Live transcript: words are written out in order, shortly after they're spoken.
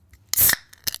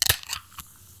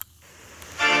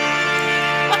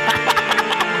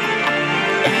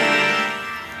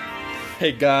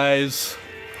Hey guys,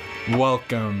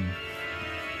 welcome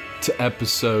to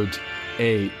episode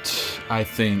 8, I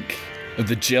think, of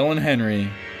the Jill and Henry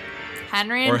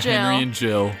Henry and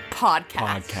Jill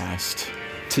podcast.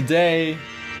 Today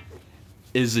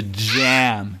is a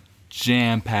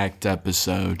jam-packed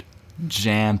episode.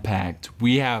 Jam-packed.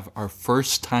 We have our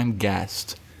first time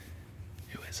guest.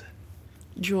 Who is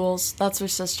it? Jules, that's her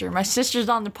sister. My sister's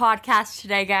on the podcast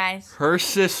today, guys. Her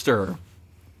sister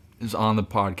is on the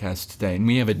podcast today, and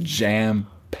we have a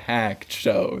jam-packed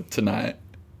show tonight.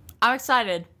 I'm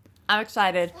excited.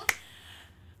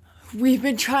 We've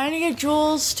been trying to get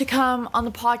Jules to come on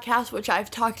the podcast, which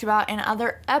I've talked about in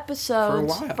other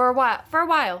episodes. For a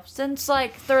while. Since,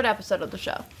 third episode of the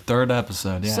show. Third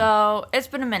episode, yeah. So, it's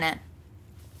been a minute.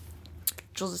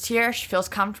 Jules is here. She feels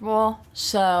comfortable.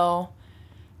 So,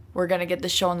 we're going to get the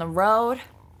show on the road.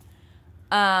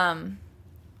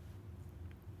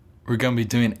 We're going to be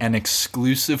doing an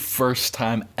exclusive first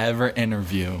time ever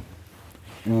interview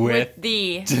with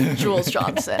the Jules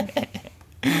Johnson.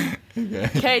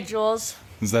 Okay, Jules.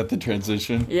 Is that the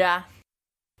transition? Yeah.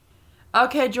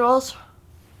 Okay, Jules.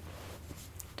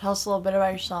 Tell us a little bit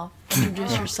about yourself.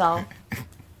 Introduce yourself.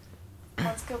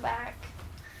 Let's go back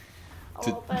a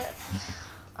little bit.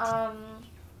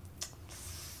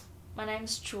 My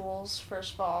name's Jules,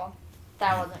 first of all.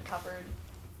 That wasn't covered.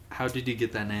 How did you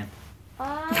get that name?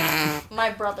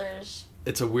 My brother's.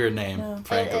 It's a weird name,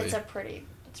 frankly. It's a pretty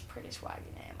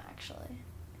swaggy name, actually.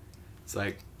 It's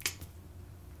like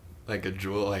a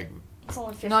jewel, It's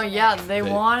only 50 No, yeah, they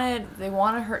wanted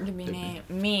her to be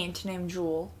named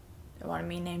Jewel. They wanted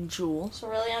me named Jewel. So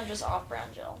really, I'm just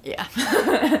off-brand Jill. Yeah.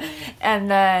 And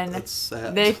then That's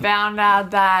sad. they found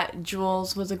out that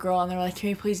Jules was a girl, and they were like, "Can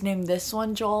we please name this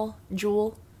one Jewel?"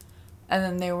 And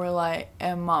then they were like,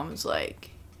 and Mom and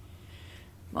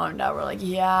Dad were like,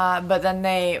 yeah, but then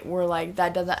they were like,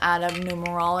 that doesn't add up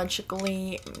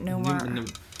numerologically.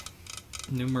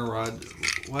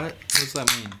 What does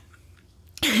that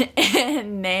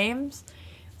mean? Names,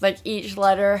 each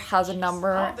letter has a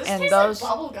number, This and tastes those.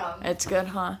 like bubblegum. It's good,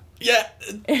 huh? Yeah,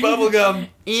 bubblegum.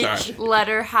 Each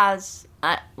letter has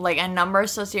a number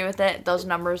associated with it. Those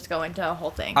numbers go into a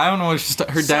whole thing. I don't know what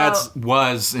her dad's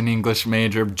was an English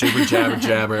major, jibber jabber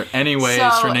jabber. Anyways,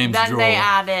 her name's then Jewel. they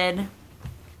added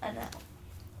I know.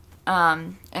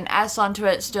 an S onto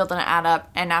it, still didn't add up,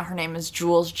 and now her name is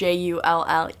Jules, Julles,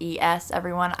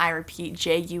 everyone. I repeat,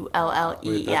 Julles.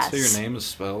 Wait, that's how your name is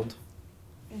spelled?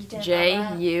 You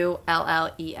didn't know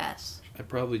Julles. I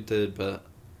probably did, but...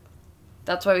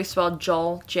 That's why we spelled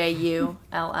Joel, Jull.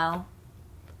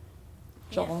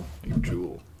 Joel. Like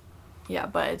Jewel. Yeah,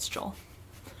 but it's Joel.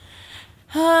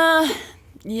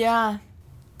 Yeah.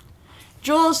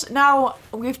 Jules, now,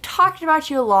 we've talked about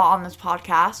you a lot on this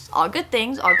podcast. All good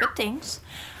things.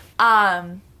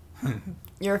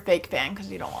 You're a fake fan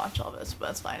because you don't watch all this,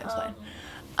 but it's fine,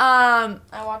 I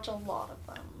watch a lot of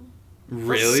them.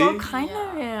 Really? So kind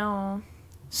of you.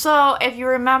 So, if you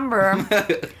remember,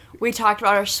 we talked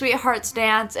about our Sweethearts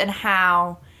dance and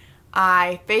how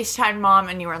I FaceTimed Mom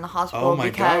and you were in the hospital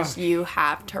because you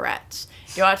have Tourette's.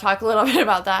 Do you want to talk a little bit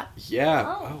about that? Yeah.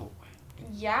 Oh.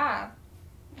 Yeah.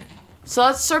 So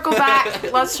let's circle back.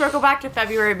 To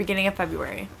February, beginning of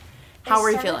February. How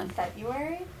were you feeling?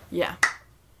 February? Yeah.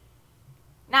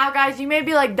 Now, guys, you may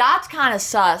be like, that's kind of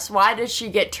sus. Why did she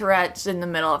get Tourette's in the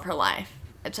middle of her life?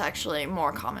 It's actually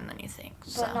more common than you think.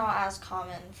 So. But not as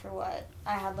common for what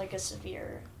I had, a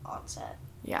severe onset.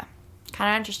 Yeah.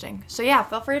 Kind of interesting. So, yeah,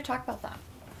 feel free to talk about that.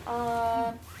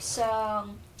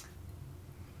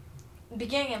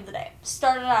 Beginning of the day.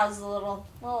 Started out as a little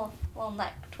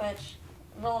neck twitch.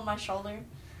 Rolling my shoulder.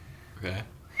 Okay.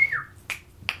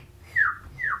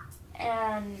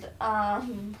 And,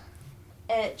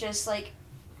 it just,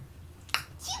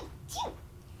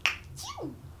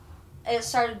 it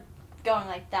started going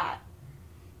like that.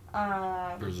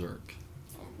 Berserk.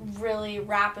 Really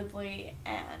rapidly,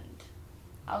 and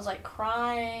I was,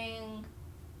 crying.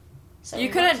 So You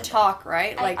couldn't talk,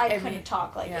 right? I couldn't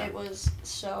talk. Yeah. It was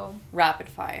so... Rapid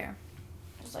fire.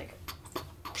 It was like...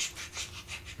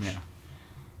 Yeah.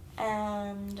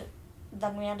 And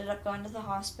then we ended up going to the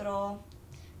hospital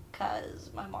because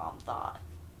my mom thought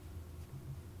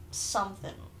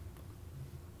something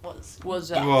was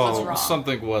wrong.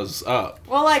 Something was up.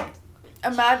 Well,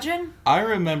 imagine I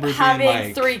remember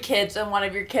having 3 kids and one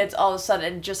of your kids all of a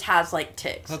sudden just has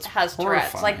tics. That's has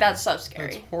Tourette's. horrifying. That's so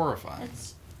scary. That's horrifying.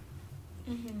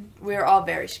 We were all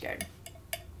very scared.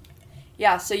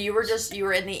 Yeah, so you were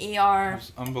in the ER.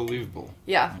 It's unbelievable.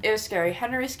 Yeah, it was scary.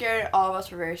 Henry was scared. All of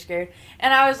us were very scared.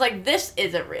 And I was like, this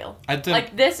isn't real. I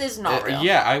didn't. This is not real.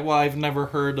 Yeah, I've never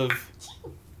heard of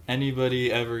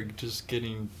anybody ever just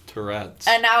getting Tourette's.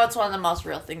 And now it's one of the most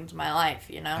real things in my life,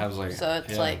 you know? I was like, so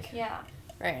it's like Yeah.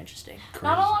 very interesting. Crazy.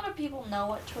 Not a lot of people know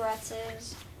what Tourette's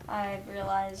is. I've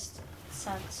realized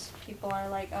since people are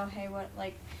like, oh, hey, what,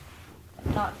 like,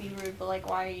 not be rude, but like,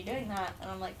 why are you doing that? And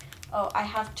I'm like, oh, I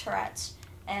have Tourette's.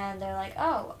 And they're like,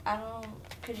 oh, I don't,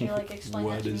 could you like explain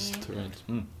that to me? What is Tourette's?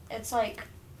 It's like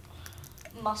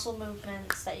muscle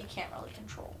movements that you can't really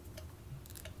control.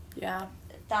 Yeah.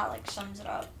 That like sums it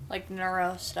up. Like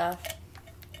neuro stuff.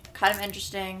 Kind of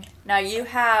interesting. Now you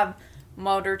have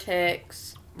motor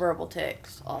tics, verbal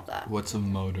tics, all of that. What's a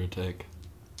motor tic?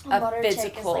 A motor tic is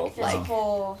physical, like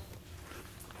physical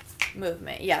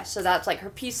movement. Yeah, so that's like her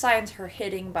peace signs, her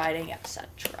hitting, biting,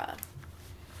 etc.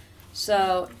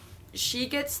 So she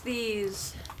gets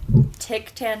these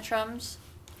tic tantrums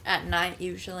at night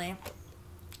usually.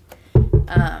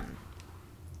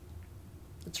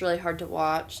 It's really hard to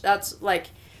watch. That's like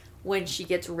when she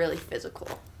gets really physical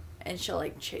and she'll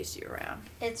like chase you around.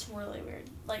 It's really weird.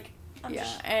 Like,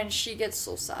 and she gets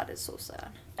so sad. It's so sad.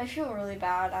 I feel really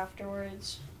bad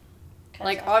afterwards.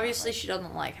 Like, obviously she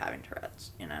doesn't like having Tourette's,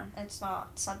 you know? It's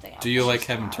not something I Do you would like choose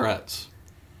to having have. Tourette's?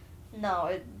 No,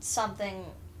 it's something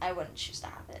I wouldn't choose to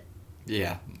have it.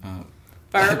 Yeah.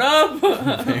 Fair enough.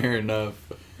 Fair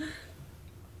enough.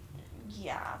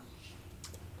 Yeah.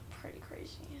 Pretty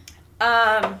crazy.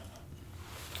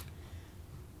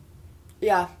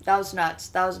 Yeah, that was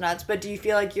nuts. But do you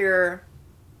feel like you're,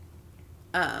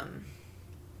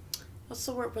 what's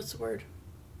the word?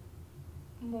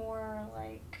 More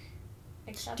like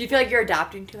acceptable. Do you feel like you're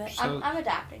adapting to it? So- I'm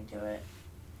adapting to it.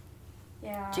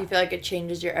 Yeah. Do you feel like it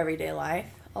changes your everyday life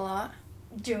a lot?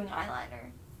 Doing eyeliner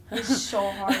is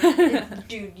so hard.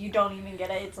 Dude, you don't even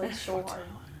get it. It's like so hard.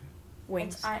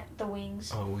 Wings. The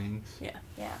wings. Oh, wings. Yeah.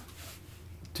 Yeah.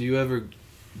 Do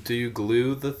you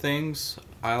glue the things?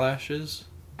 Eyelashes?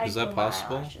 Is that glue my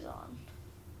possible? eyelashes on.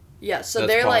 Yeah, so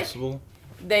That's they're possible?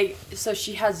 so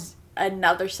she has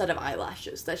another set of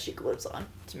eyelashes that she glues on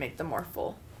to make them more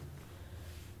full.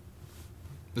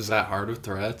 Is that hard with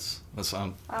Tourette's? That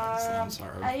sounds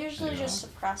hard. I usually Yeah. just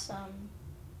suppress them.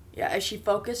 Yeah, as she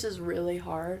focuses really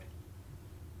hard,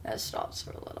 that stops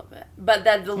for a little bit. But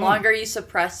then the longer you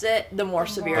suppress it, the more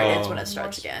severe it is when it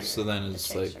starts again. So then The it's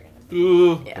tics like, are gonna be-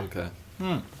 ooh. Yeah. Okay.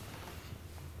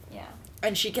 Yeah.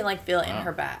 And she can like feel it in Wow.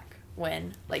 her back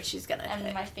when like she's gonna And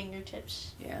hit. my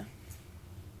fingertips. Yeah.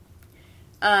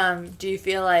 Do you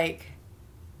feel like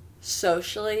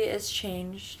socially it's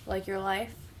changed like your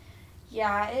life?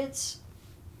 Yeah,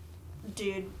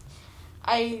 dude,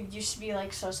 I used to be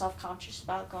like so self-conscious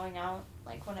about going out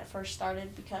like when it first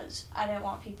started because I didn't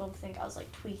want people to think I was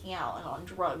like tweaking out and on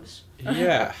drugs.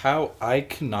 Yeah, how I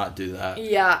cannot do that.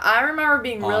 Yeah, I remember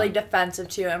being really On. defensive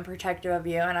to you and protective of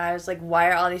you, and I was like, why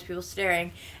are all these people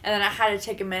staring? And then I had to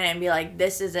take a minute and be like,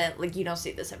 this isn't, like, you don't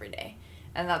see this every day.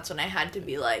 And that's when I had to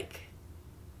be like,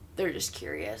 they're just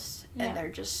curious, Yeah. and they're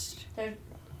just...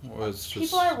 Well, it's just,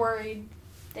 People are worried.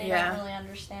 They Yeah. don't really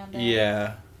understand it.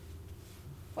 Yeah.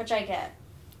 Which I get.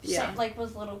 Yeah. Same, like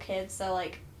with little kids, they'll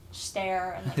like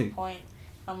stare and like point.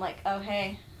 I'm like, oh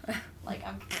hey. Like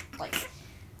I'm like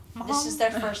this is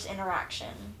their first interaction.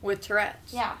 With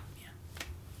Tourette's. Yeah.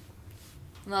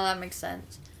 No, that makes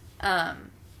sense.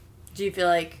 Do you feel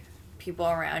like people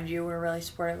around you were really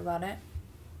supportive about it?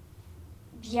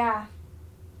 Yeah.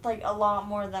 Like a lot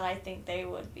more than I think they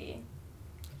would be.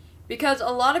 Because a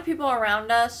lot of people around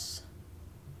us,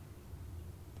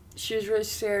 she was really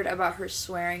scared about her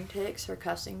swearing tics, her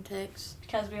cussing tics.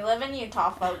 Because we live in Utah,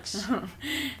 folks.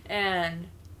 And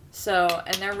so,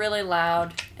 and they're really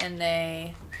loud, and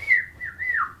they,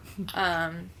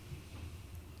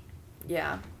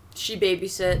 yeah, she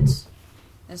babysits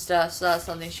and stuff, so that's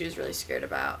something she was really scared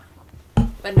about.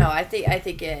 But no, I think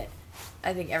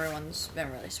everyone's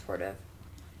been really supportive.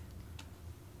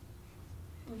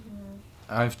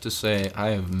 I have to say,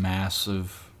 I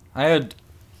had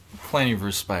plenty of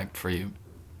respect for you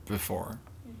before.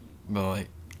 But, like,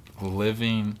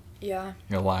 living Yeah.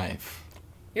 your life.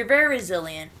 You're very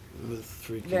resilient. With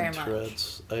freaking Very much.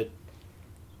 Tourette's.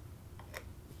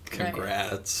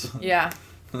 Congrats. Yeah.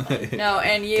 No,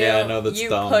 and you, Yeah, I know that's you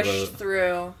dumb, pushed but-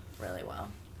 through really well.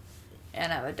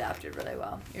 And have adapted really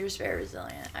well. You're just very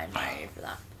resilient. I admire you for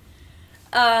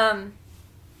that.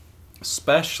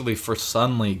 Especially for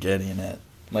suddenly getting it.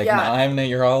 Like, Yeah. not having it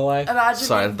your whole life. Imagine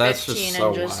Sorry, being that's 15 just so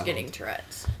and just wild. getting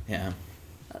Tourette's. Yeah.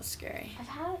 That's scary. I've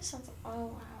had it since. Oh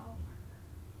wow.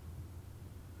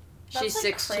 She's That's,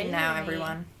 like, 16 now, crazy.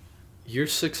 everyone. You're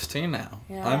 16 now.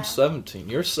 Yeah. I'm 17.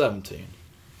 You're 17.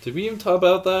 Did we even talk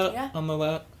about that Yeah. on the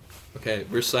last? Okay,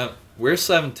 we're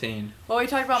 17. Well, we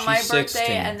talked about She's my birthday,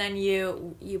 16. and then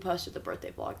you posted the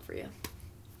birthday vlog for you.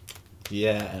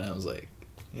 Yeah, and I was like,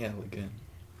 yeah, look good.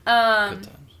 Um, Good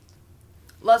times.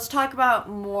 let's talk about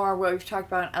more what we've talked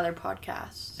about in other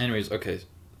podcasts. Anyways, okay,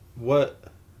 what?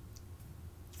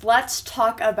 Let's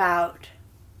talk about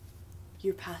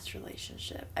your past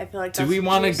relationship. I feel like Do that's we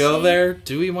want to juicy. go there?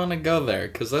 Do we want to go there?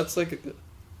 Because that's like...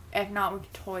 If not, we can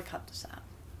totally cut this out.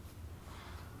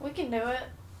 We can do it.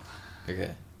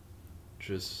 Okay.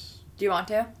 Just... Do you want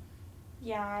to?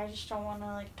 Yeah, I just don't want to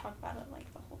like talk about it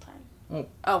like the whole time.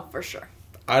 Oh, for sure.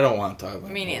 I don't want to talk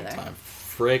about Me it all the neither. time.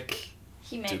 Frick.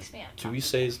 He makes me Do uncomfortable. we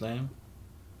say his name?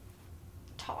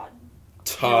 Todd.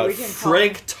 Todd. we can call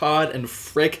Frick him. Todd and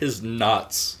frick his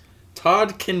nuts.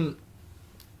 Todd can...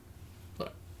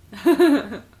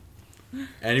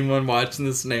 Anyone watching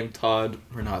this named Todd,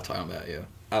 we're not talking about you.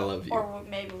 I love you. Or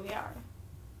maybe we are.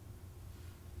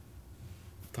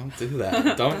 Don't do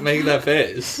that. Don't make that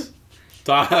face.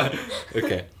 Todd.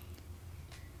 Okay.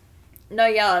 No,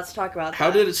 yeah, let's talk about How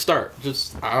that. did it start?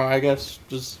 I guess,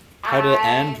 how did it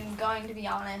end? I'm going to be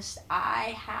honest.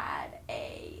 I had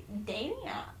a dating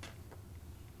app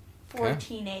for Okay.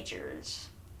 teenagers.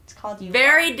 It's called You.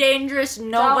 Very dangerous.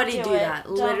 Nobody do do it. that.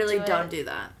 Don't Literally do don't it. do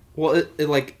that. Well, it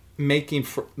like making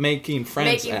friends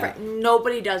Making app.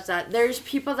 nobody does that. There's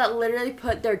people that literally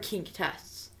put their kink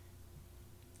tests.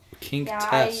 Kink Yeah,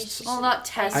 I tests. used to- Well, not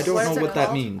tests. I don't What know is it what that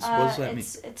called? means. What does that mean?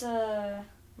 It's a...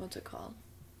 What's it called?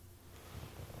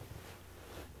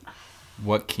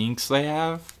 What kinks they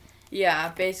have? Yeah,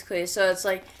 basically. So it's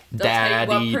like they'll tell you Daddy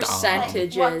what dog.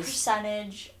 percentages What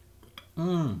percentage?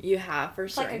 you have for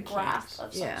It's like a certain graph kinks.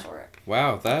 of some Yeah. sort.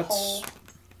 Wow, that's... Poll.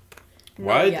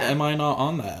 Why yeah. am I not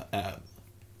on that app?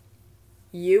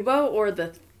 Yubo or the...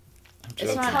 I'm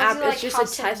It's not an joking. Tells app. you, like, It's just how a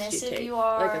test you submissive take. you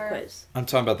Like a are. quiz. I'm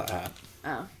talking about the app.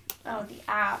 Oh. Oh,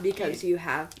 the app. Because you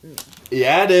have...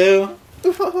 Yeah, I do.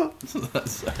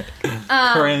 Sorry.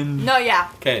 Cringe. No, yeah.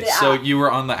 Okay, the so app. you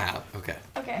were on the app. Okay.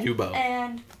 Okay. Yubo.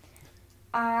 And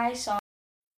I saw...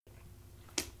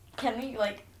 Can we,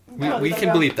 like... We go can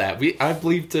the- bleep that. I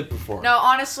bleeped it before. No,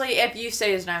 honestly, if you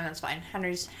say his name, that's fine.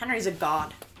 Henry's a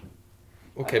god.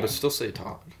 Okay, but still say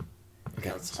Todd.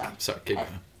 Okay, So- sorry, keep going.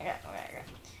 Okay.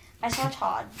 I saw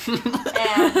Todd.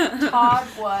 And Todd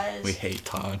was... We hate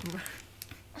Todd.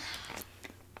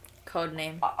 Code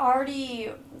name. already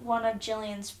one of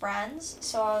Jillian's friends,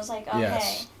 so I was like, okay,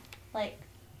 Yes. like,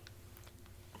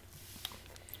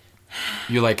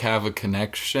 You like have a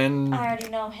connection? I already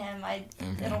know him,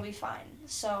 Okay. it'll be fine.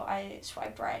 So I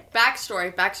swiped right.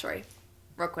 Backstory.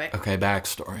 Real quick. Okay,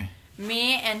 backstory.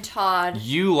 Me and Todd.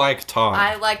 You like Todd.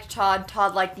 I liked Todd.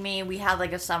 Todd liked me. We had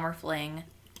like a summer fling.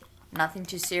 Nothing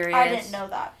too serious. I didn't know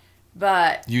that.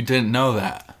 But You didn't know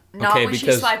that. Not okay, when she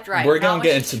because swiped right. we're Not gonna when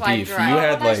get she into swiped beef. right. You Not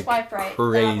had when I like swiped right. That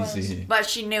crazy. but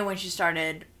she knew when she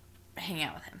started hanging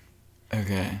out with him.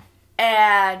 Okay.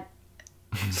 And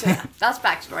so yeah, that's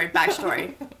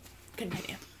backstory.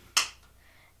 Continue.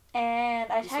 And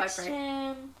I You swiped texted right.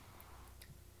 him,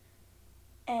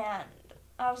 and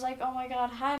I was like, oh my god,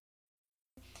 hi.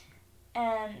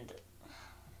 And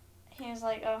he was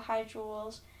like, oh, hi,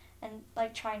 Jules. And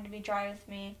like trying to be dry with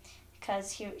me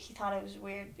because he thought it was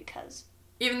weird because...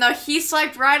 Even though he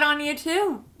swiped right on you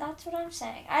too. That's what I'm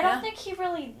saying. I Yeah. don't think he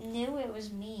really knew it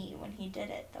was me when he did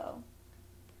it, though.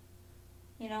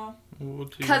 You know?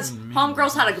 Because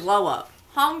homegirls had a glow up.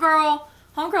 Homegirl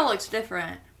looks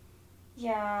different.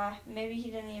 Yeah, maybe he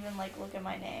didn't even, like, look at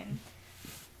my name.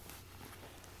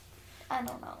 I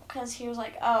don't know. Because he was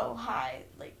like, oh, hi.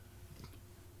 Like,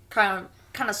 Kind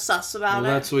of sus about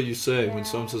Well, it. that's what you say when Yeah.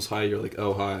 someone says hi. You're like,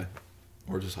 oh hi,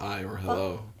 or just hi or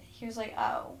hello. he was like,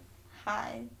 oh,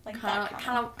 hi. Like, Kind that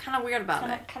kind of weird about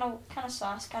it. of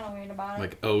sus, kind of weird about it.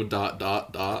 Like oh dot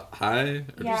dot dot hi. Or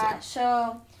Yeah, Just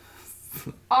so,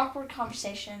 awkward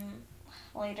conversation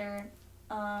later.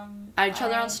 At each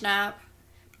other on Snap.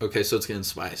 like, okay, so it's getting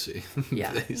spicy.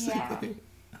 Yeah. Basically.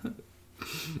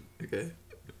 Okay.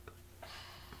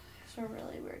 It's a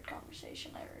really weird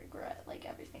conversation. I regret, like,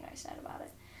 everything I said about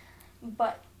it.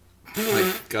 But,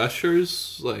 Like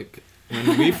gushers. Like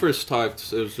when we first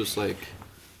talked, it was just like,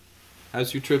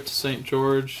 how's your trip to St.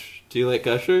 George? Do you like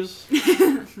gushers?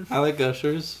 I like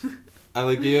gushers. I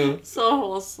like you. So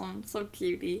wholesome. So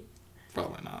cutie.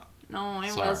 Probably not. No,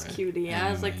 it Sorry. was cutie.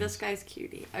 I was like, Anyways. this guy's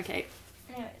cutie. Okay.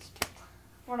 anyways,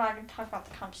 we're not going to talk about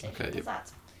the conversation Okay, because you-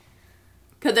 that's...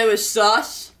 Because it was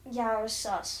sus. Yeah, it was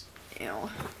sus. Ew.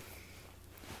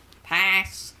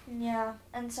 Pass. Yeah,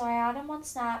 and so I add him on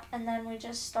Snap, and then we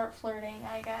just start flirting,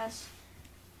 I guess.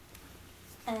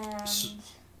 And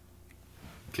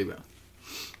Keep going.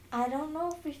 I don't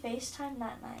know if we FaceTimed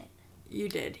that night. You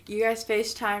did. You guys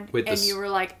FaceTimed, Wait, and you were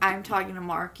like, I'm talking to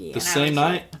Marky. The same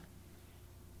night?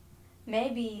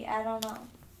 Maybe, I don't know.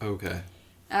 Okay.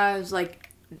 And I was like,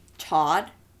 Todd?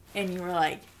 And you were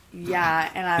like, yeah.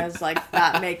 And I was like,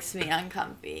 that makes me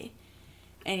uncomfy.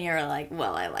 And you were like,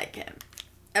 well, I like him.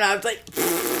 And I was like,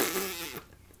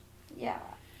 yeah.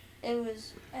 It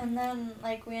was, and then,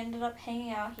 like, we ended up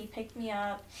hanging out. He picked me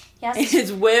up. He has in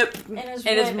his whip. in his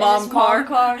in whip, his mom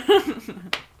car.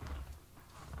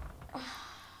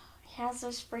 He has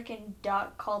this freaking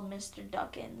duck called Mr.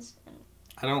 Duckins. And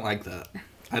I don't like that.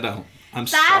 I don't. I'm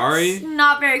That's sorry.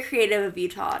 not very creative of you,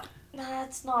 Todd.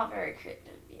 that's not very creative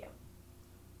of you.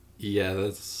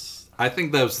 Yeah, I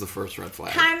think that was the first red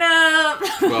flag. Kind of.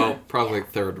 Well, probably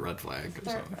third red flag or Third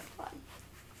something. red flag.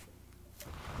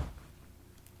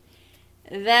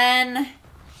 Then,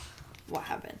 what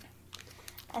happened?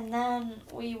 And then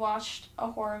we watched a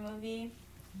horror movie.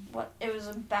 It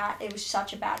was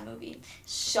such a bad movie.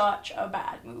 Such a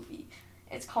bad movie.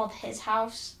 It's called His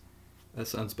House. That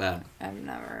sounds bad. I've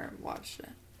never watched it.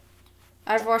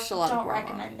 I've watched a lot of Don't horror.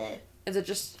 recommend it. Is it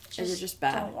just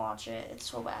bad? Don't watch it. It's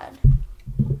so bad.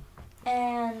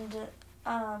 And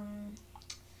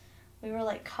we were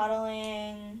like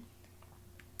cuddling.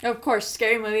 Of course,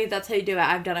 scary movie. That's how you do it.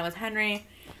 I've done it with Henry.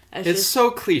 It's so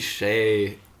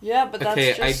cliche. Yeah, but that's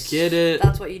okay, just... I get it.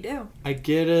 That's what you do. I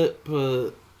get it,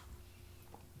 but...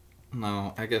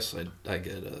 No, I guess I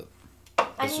get it.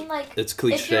 I mean, like... It's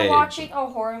cliche. If you're watching a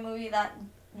horror movie, that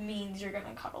means you're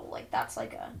gonna cuddle. Like, that's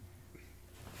like a...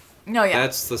 No, yeah.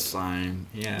 That's the sign,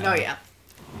 yeah. No, yeah.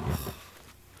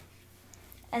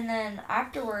 And then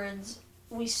afterwards,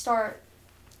 we start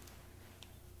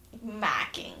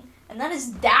macking. And then his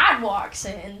dad walks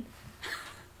in.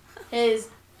 His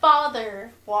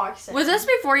father walks in. Was this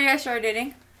before you guys started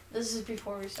dating? This is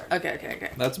before we started. Okay.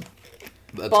 That's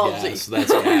Ballsy. gas.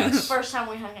 That's gas. First time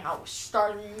we hung out, we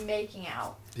started making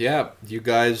out. Yeah, you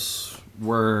guys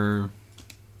were...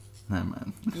 Never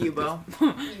mind. Yubo.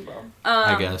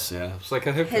 I guess, yeah. It's like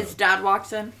a hookup. His dad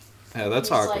walks in. Yeah, that's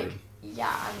He's awkward. like,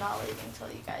 yeah, I'm not leaving until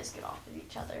you guys get off of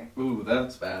each other. Ooh,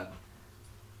 that's bad.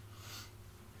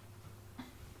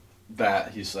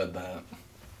 That, he said that.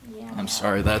 Yeah. I'm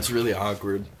sorry, that's really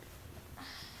awkward.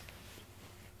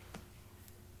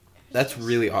 That's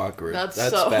really awkward. That's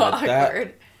so bad.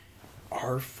 awkward.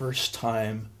 Our first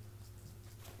time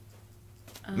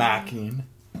macking.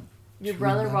 Your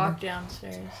brother walked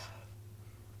downstairs.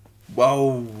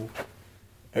 Whoa.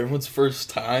 Everyone's first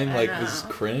time, I was know.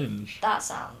 cringe. That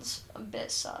sounds a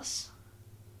bit sus.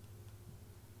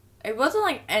 It wasn't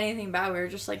like anything bad. We were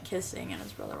just like kissing, and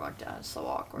his brother walked out. It's so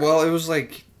awkward. Well, it was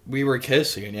like we were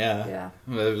kissing, yeah.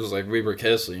 Yeah. It was like we were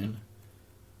kissing.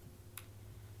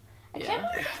 I can't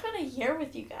believe it's been a year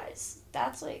with you guys.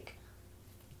 That's like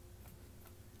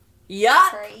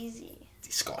crazy.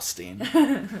 Disgusting.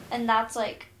 And that's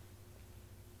like...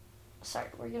 Sorry,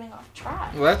 we're getting off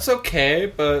track. Well, that's okay,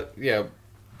 but yeah,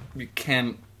 we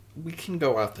can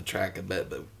go off the track a bit,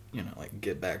 but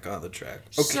get back on the track.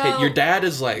 Okay, So- your dad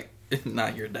is like,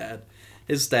 not your dad,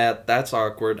 his dad. That's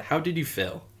awkward. How did you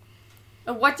feel?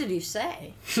 What did you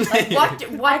say? Like,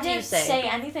 what I did you didn't say? say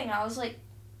anything. I was like,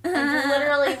 I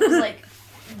literally was like,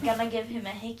 gonna give him a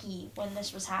hickey when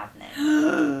this was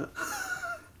happening.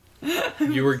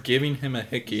 You were giving him a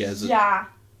hickey as a... Yeah.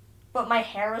 But my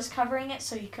hair was covering it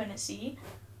so you couldn't see.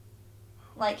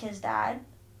 Like his dad.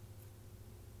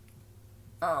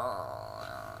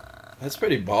 That's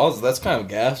pretty balls. That's kind of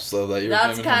gas, though, that you're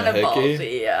That's giving him kind a of hickey.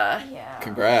 ballsy, yeah. Yeah.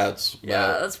 Congrats. Yeah,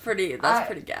 but- that's pretty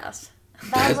gas.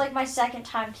 That was like my second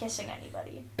time kissing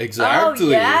anybody. Exactly. Oh,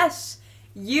 yes.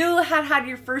 You had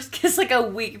your first kiss like a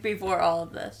week before all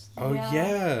of this. Oh,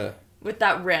 yeah. With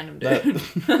that random dude.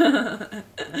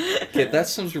 Okay, that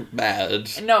sounds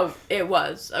bad. No, it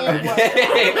was. It was.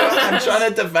 Okay, I'm trying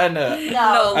to defend it.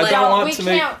 No, I like, don't want we to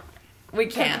make... can't. We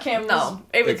can't. Can't- No,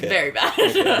 it was Okay. very bad.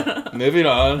 Okay. Moving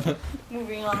on.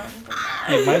 Moving on.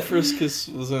 Hey, my first kiss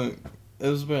wasn't... It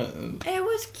was... It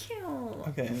was cute.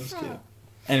 Okay, it was cute.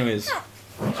 Anyways,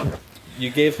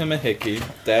 you gave him a hickey.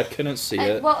 Dad couldn't see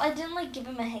it. Well, I didn't like give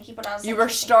him a hickey, but I was. You like, were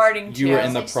kissing. starting to. You were I was,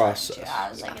 in the like, starting process. to. I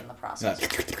was like in the process.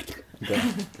 Okay.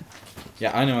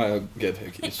 Yeah, I know how to give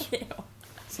hickeys. Ew.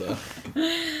 So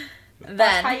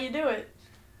That's how Then, you do it.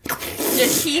 did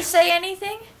he say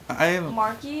anything? I am.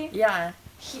 Marky, Yeah.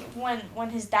 when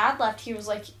his dad left, he was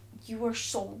like, "You were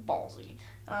so ballsy,"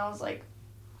 and I was like,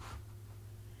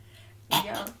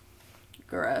 "Yeah."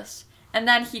 Gross. And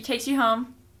then he takes you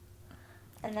home.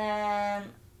 And then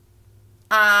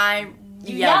I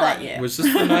You yelled yell at at me. you. Was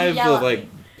this the night of Yell the at like me.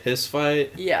 piss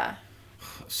fight? Yeah.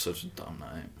 Such a dumb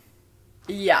night.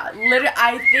 Yeah. Literally,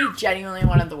 I think genuinely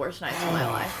one of the worst nights of my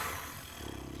life.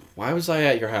 Why was I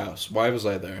at your house? Why was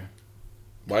I there?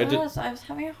 Because I was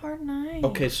having a hard night.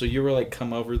 Okay, so you were like,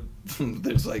 come over,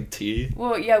 there's like tea?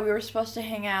 Well, yeah, we were supposed to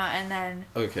hang out, and then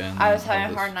Okay. And I was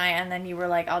having a hard night, and then you were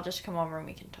like, I'll just come over and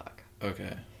we can talk.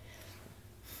 Okay.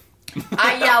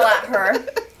 I yell at her.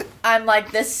 I'm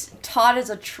like, this Todd is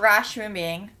a trash human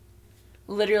being.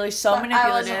 Literally so manipulative. I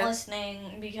wasn't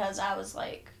listening because I was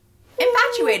like...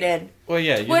 Infatuated. Well,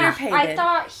 yeah. Twitter pated. I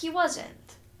thought he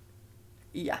wasn't.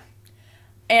 Yeah.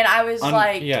 And I was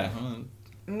like... Yeah.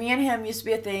 Me and him used to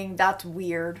be a thing. That's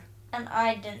weird. And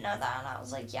I didn't know that, and I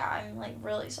was like, yeah, I'm, like,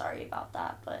 really sorry about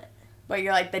that, but... But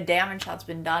you're like, the damage has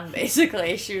been done,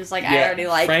 basically. She was like, I already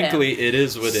like frankly, him. it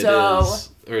is what it is.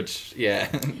 Which, yeah.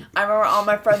 I remember all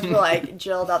my friends were like,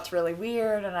 Jill, that's really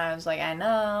weird. And I was like, I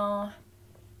know.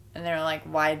 And they were like,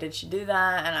 why did she do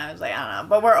that? And I was like, I don't know.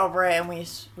 But we're over it, and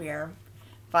we're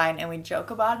fine, and we joke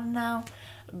about it now.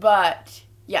 But,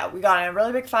 yeah, we got in a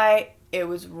really big fight. It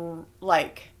was,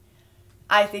 like,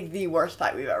 I think the worst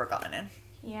fight we've ever gotten in.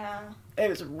 Yeah. It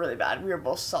was really bad. We were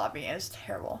both sobbing. It was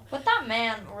terrible. What that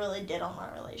man really did on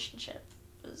that relationship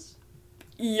was...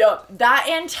 Yup. That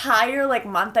entire, like,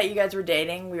 month that you guys were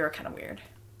dating, we were kind of weird.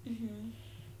 Mm-hmm.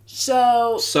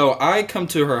 So I come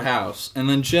to her house, and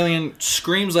then Jillian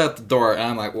screams at the door, and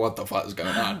I'm like, what the fuck is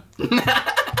going on?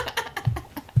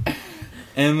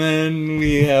 And then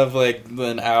we have, like,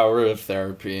 an hour of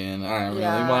therapy, and I don't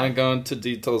really want to go into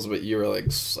details, but you were,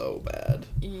 like, so bad.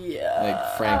 Yeah.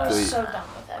 Like, frankly... I was so done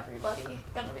with everybody,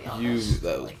 gonna be honest.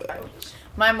 That was bad.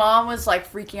 My mom was, like,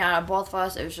 freaking out at both of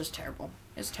us. It was just terrible.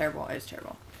 It was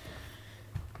terrible.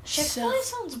 Chick-fil-A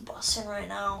sounds bussin' right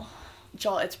now.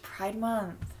 Joel, it's Pride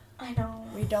Month. I know.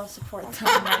 We don't support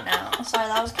them right now. Sorry,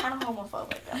 that was kind of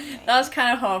homophobic of me. That was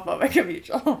kind of homophobic of you,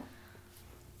 Joel.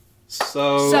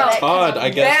 So Todd, I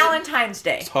guess... Valentine's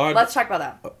Day. Todd, let's talk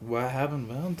about that. What happened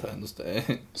Valentine's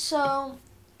Day? So,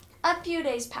 a few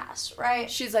days pass,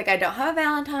 right? She's like, I don't have a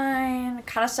Valentine.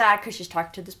 Kind of sad because she's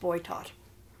talking to this boy, Todd.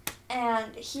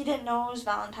 And he didn't know it was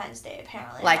Valentine's Day,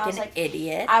 apparently. Like an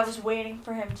idiot. I was waiting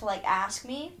for him to, like, ask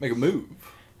me. Make a move.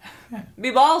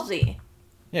 Be ballsy.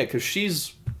 Yeah, because she's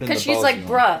been Because she's like,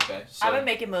 bruh, okay, so. I've been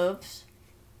making moves.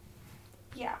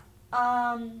 Yeah.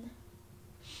 I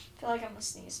feel like I'm gonna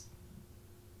sneeze.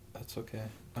 That's okay.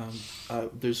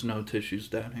 There's no tissues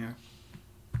down here.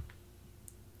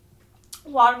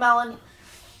 Watermelon.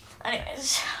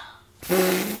 Anyways.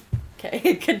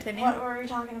 Okay, continue. What were we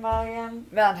talking about again?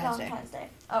 Valentine's Day.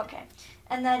 Okay.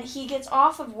 And then he gets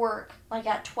off of work, like,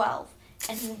 at 12,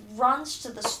 and he runs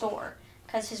to the store,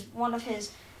 because one of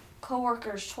his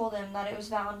coworkers told him that it was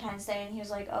Valentine's Day, and he was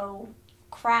like, oh,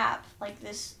 crap, like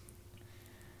this.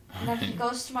 And then he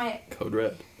goes to my... Code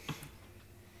Red.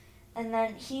 And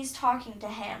then he's talking to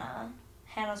Hannah.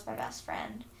 Hannah's my best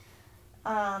friend.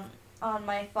 On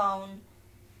my phone.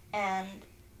 And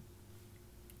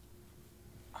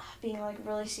being, like,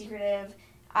 really secretive.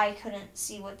 I couldn't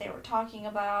see what they were talking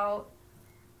about.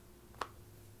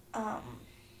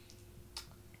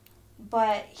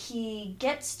 But he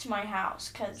gets to my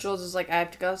house, because... Jules is like, I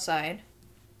have to go outside.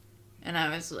 And I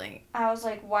was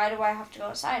like, why do I have to go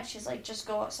outside? She's like, just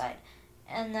go outside.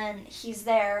 And then he's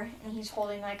there, and he's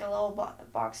holding, like, a little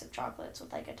box of chocolates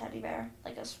with, like, a teddy bear.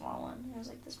 Like, a small one. It was,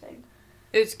 like, this big.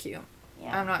 it was cute.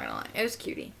 Yeah. I'm not gonna lie. It was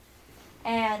cutie.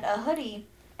 And a hoodie.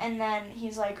 And then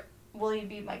he's like, will you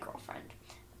be my girlfriend?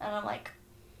 And I'm like,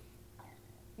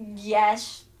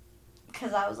 yes.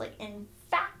 Because I was, like,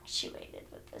 infatuated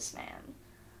with this man.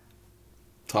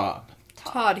 Todd.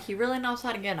 He really knows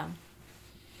how to get him.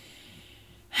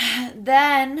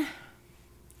 Then,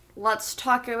 let's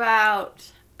talk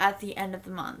about at the end of the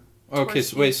month. Okay,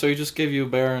 so wait, so he just gave you a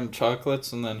bear and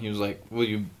chocolates, and then he was like, will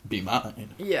you be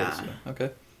mine? Yeah.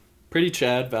 Okay. Pretty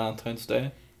Chad, Valentine's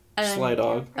Day. Sly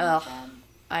dog. Ugh.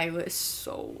 I was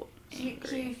so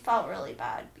angry. He felt really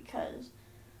bad because...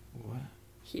 What?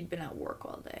 He'd been at work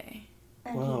all day.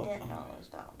 And he didn't know it was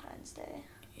Valentine's Day.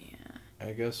 Yeah.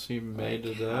 I guess he made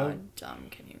it How up. dumb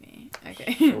can you be?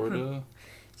 Okay. Sorta.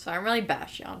 So I'm really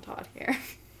bashing on Todd here.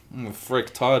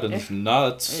 Frick Todd and his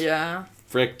nuts. Yeah.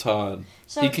 Frick Todd.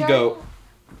 So he can go...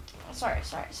 Sorry.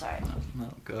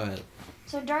 No, go ahead.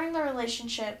 So during the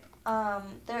relationship,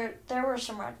 there were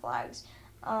some red flags.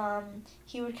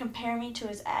 He would compare me to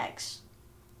his ex.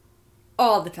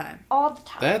 All the time.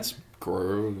 That's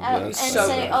gross. And so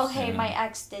say, gross. oh, hey, my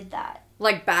ex did that.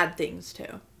 Like bad things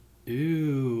too.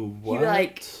 Ew,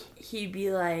 what? He'd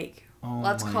be like, oh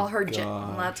let's call her not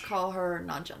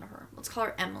Jennifer. Let's call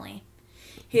her Emily.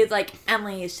 He'd like,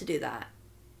 Emily used to do that.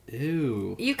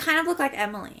 Ew. You kind of look like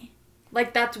Emily.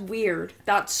 Like, that's weird.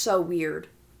 That's so weird.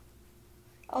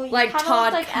 Oh, you Like kind of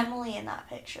Todd look like Emily in that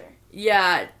picture.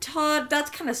 Yeah, Todd, that's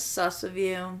kind of sus of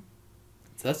you.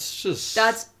 That's just...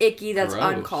 That's icky. That's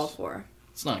gross. uncalled for.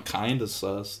 It's not kind of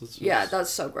sus. That's just... Yeah, that's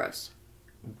so gross.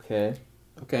 Okay.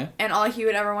 And all he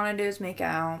would ever want to do is make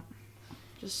out.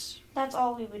 Just... That's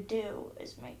all we would do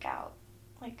is make out.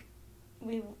 Like,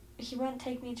 he wouldn't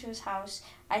take me to his house,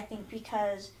 I think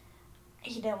because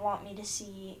he didn't want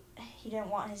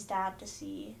his dad to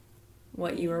see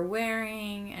what you were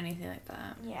wearing, anything like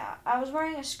that. Yeah, I was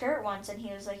wearing a skirt once, and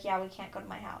he was like, yeah, we can't go to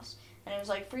my house. And it was,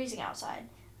 like, freezing outside.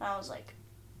 And I was like,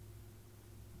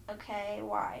 okay,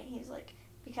 why? He's like,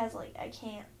 because, like, I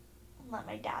can't let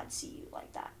my dad see you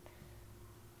like that.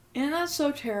 Isn't that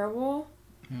so terrible?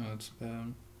 Yeah, that's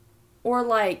bad. Or,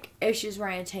 like, if she's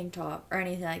wearing a tank top or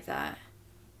anything like that.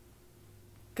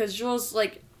 Because Jules,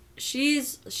 like,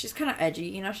 she's kind of edgy,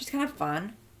 you know? She's kind of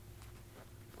fun.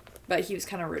 But he was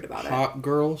kind of rude about it. Hot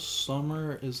girl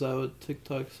summer? Is that what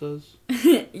TikTok says?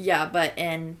 Yeah, but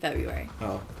in February.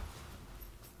 Oh.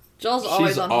 Joel's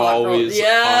always on Hot Girl.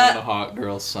 Yeah. On the Hot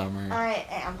Girl Summer. I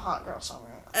am Hot Girl Summer.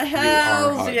 You are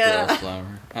Hells Hot yeah. Girl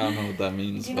Summer. I don't know what that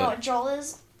means. Do you know what Joel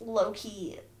is?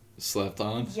 Low-key. Slept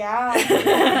on? Yeah.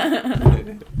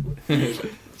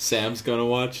 Sam's gonna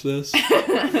watch this.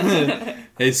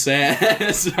 Hey,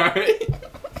 Sam. Sorry.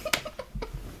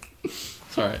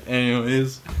 Sorry.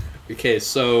 Anyways. Okay,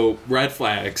 so red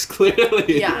flags,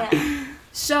 clearly. Yeah.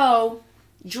 So,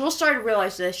 Jules started to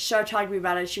realize this. She started talking to me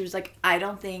about it. She was like, I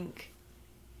don't think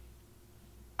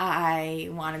I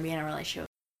want to be in a relationship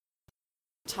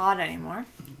with Todd anymore.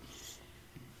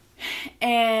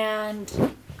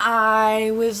 And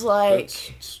I was like...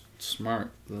 That's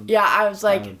smart. Yeah, I was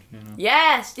like, you know.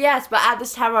 yes. But at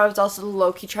this time, I was also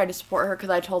low-key trying to support her because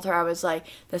I told her, I was like,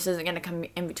 this isn't going to come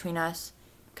in between us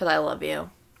because I love you.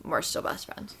 We're still best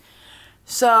friends.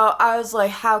 So I was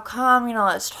like, how come? You know,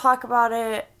 let's talk about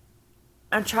it.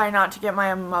 I'm trying not to get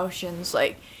my emotions,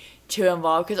 like, too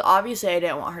involved. Because obviously I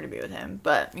didn't want her to be with him.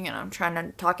 But, you know, I'm trying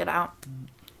to talk it out.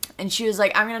 And she was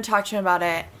like, I'm going to talk to him about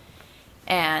it.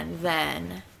 And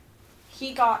then...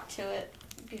 He got to it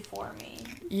before me.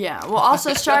 Yeah. Well,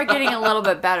 also started getting a little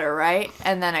bit better, right?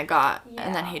 And then it got... Yeah.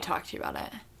 And then he talked to you about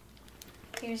it.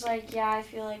 He was like, yeah, I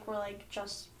feel like we're, like,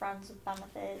 just friends with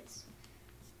benefits.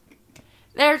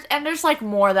 There's like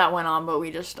more that went on, but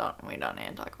we don't need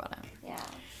to talk about it. Yeah.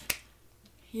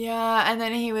 Yeah, and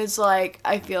then he was like,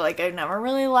 I feel like I've never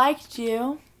really liked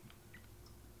you.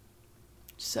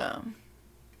 So.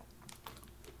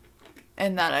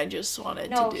 And that I just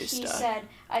wanted to do stuff. No, he said,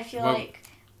 I feel like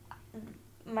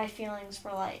my feelings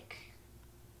were like...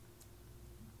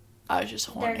 I was just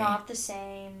horny. They're not the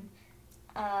same.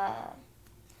 I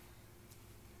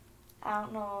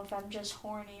don't know if I'm just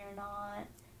horny or not.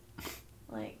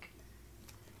 Like...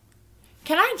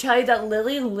 Can I tell you that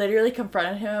Lily literally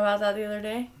confronted him about that the other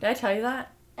day? Did I tell you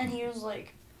that? And he was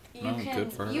like, you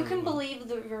good for can her. believe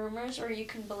the rumors or you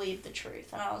can believe the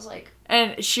truth. And I was like...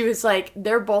 And she was like,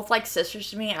 they're both like sisters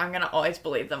to me. I'm going to always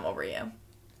believe them over you.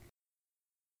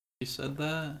 You said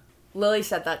that? Lily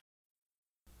said that.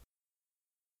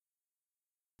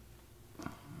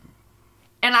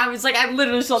 And I was like, I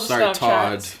literally saw the Sorry, Snapchats.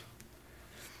 Todd.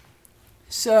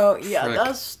 So, yeah,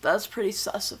 Frick. that's pretty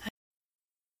sus of him.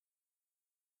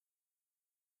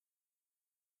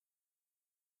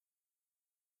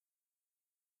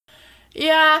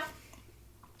 Yeah.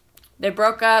 They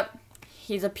broke up.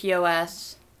 He's a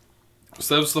POS.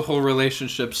 So that was the whole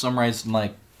relationship summarized in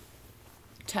like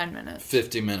 10 minutes.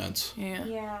 50 minutes. Yeah.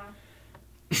 Yeah.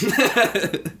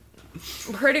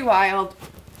 Pretty wild.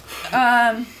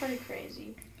 Pretty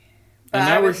crazy. And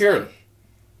now we're here.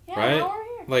 Yeah, Right? now we're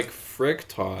here. Like, frick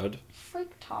Todd. Frick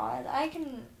Todd. I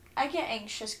get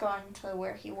anxious going to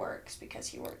where he works because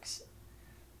he works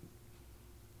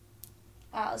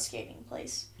at a skating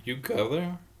place. You go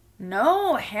there?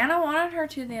 No, Hannah wanted her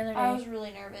to the other day. I was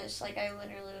really nervous. Like, I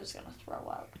literally was going to throw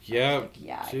up. Yeah. I was like,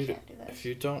 yeah, Dude, I can't do this. if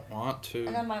you don't want to.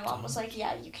 And then my mom was like,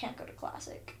 yeah, you can't go to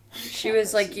Classic. She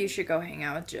was like, you should go hang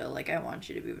out with Jill. Like, I want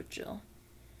you to be with Jill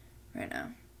right now.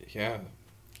 Yeah.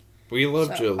 We love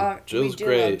So, Jill. Jill's we do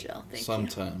great. love Jill. Thank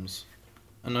sometimes.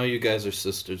 I know you guys are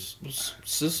sisters.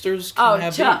 Sisters Oh, can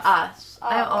have to beef. us. Oh,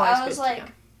 I'm always I was good like, to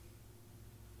you.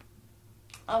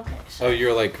 okay. So, Oh,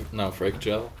 you're like, no, frick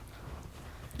Jill?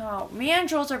 No, me and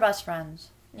Jules are best friends.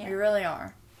 Yeah. We really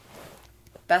are.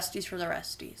 Besties for the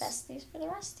resties. besties for the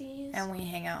resties. And we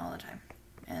hang out all the time.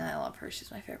 And I love her.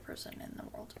 She's my favorite person in the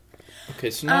world.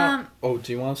 Okay, so now...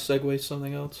 do you want to segue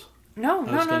something else? No.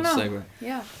 Segue.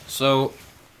 Yeah. So,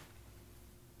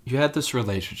 you had this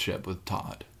relationship with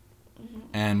Todd. Mm-hmm.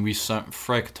 And we sent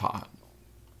frick Todd.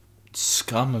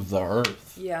 Scum of the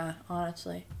earth. Yeah,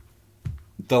 honestly.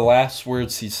 the last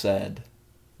words he said,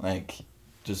 like,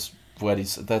 just what he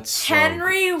said. That's so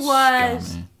Henry was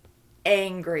scummy.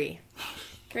 angry.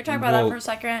 Can we talk about that for a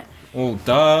second? Well,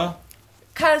 duh.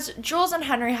 Because Jules and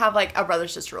Henry have, like, a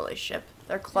brother-sister relationship.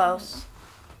 They're close.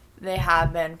 They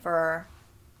have been for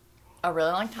a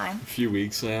really long time. A few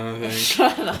weeks now, I think.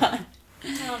 Shut up.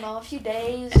 I don't know, a few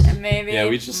days. Maybe. Yeah,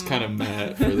 we just kind of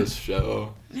met for this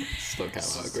show. Still kind of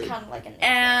It's awkward. kind of like an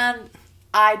And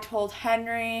I told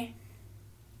Henry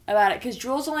about it, because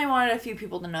Jules only wanted a few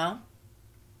people to know.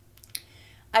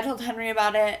 I told Henry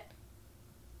about it,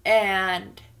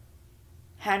 and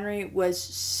Henry was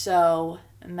so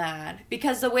mad.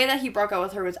 Because the way that he broke up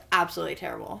with her was absolutely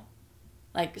terrible.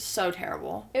 Like, so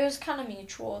terrible. It was kind of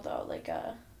mutual, though, like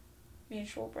a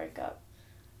mutual breakup.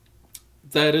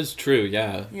 That is true,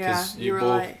 yeah. Yeah, 'Cause you were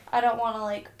both, like... I don't want to,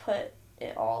 like, put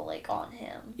it all, like, on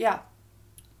him. Yeah.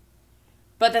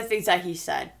 But the things that he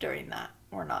said during that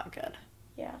were not good.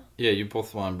 Yeah. Yeah, you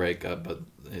both want to break up, but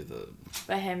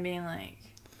But him being like...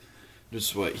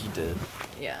 just what he did.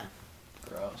 Yeah.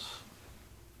 Gross.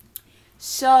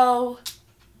 So,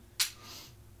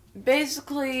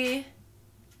 basically,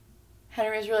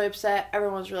 Henry was really upset.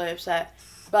 Everyone was really upset.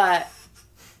 But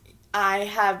I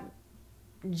have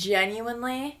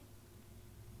genuinely...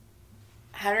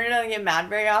 Henry doesn't get mad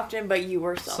very often, but you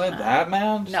were so Said mad. that,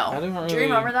 man? No. I didn't really... Do you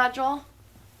remember that, Joel?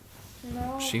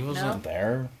 No. She wasn't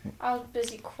there. I was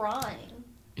busy crying.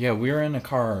 Yeah, we were in a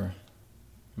car.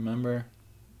 Remember?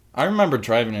 I remember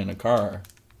driving in a car.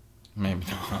 Maybe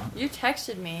not. You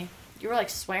texted me. You were, like,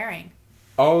 swearing.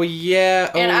 Oh, yeah.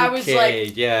 Okay. And I was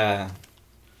like- Yeah.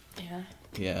 Yeah.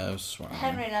 Yeah, I was swearing.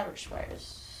 Henry never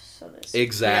swears, so this.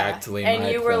 Exactly. Yeah. And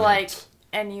my you were point. like...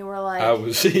 I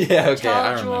was... Yeah, okay, I Tell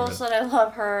remember. Jules that I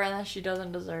love her and that she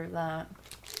doesn't deserve that.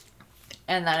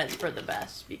 And that it's for the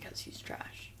best because he's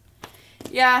trash.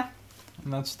 Yeah.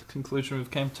 And that's the conclusion we've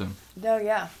came to. No,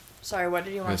 yeah. Sorry, what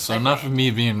did you want Okay, to so say? enough of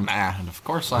me being mad. Of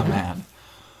course I'm mad.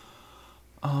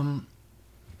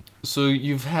 So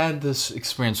you've had this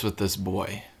experience with this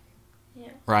boy. Yeah.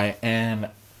 Right? And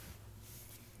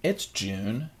it's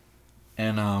June.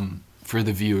 And for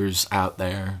the viewers out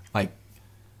there, like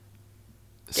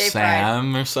Gay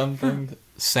Sam or something.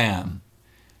 Sam.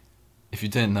 If you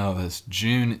didn't know this,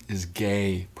 June is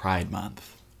Gay Pride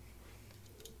Month.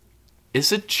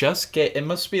 Is it just gay? It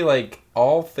must be like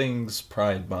all things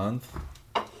Pride Month.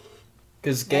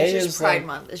 Because gay it's is just Pride like,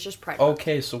 Month. It's just Pride Month.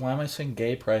 okay, so why am I saying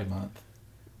Gay Pride Month?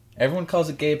 Everyone calls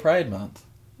it Gay Pride Month.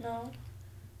 No.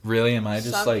 Really? Am I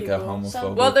just Some like a people.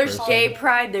 homophobic Well, there's person? gay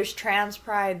pride, there's trans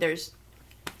pride, there's...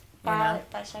 You know?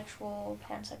 Bisexual,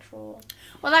 pansexual,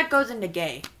 Well, that goes into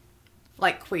gay.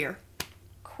 Like queer.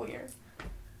 queer.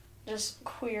 Just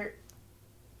queer.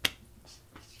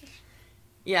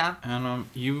 Yeah. And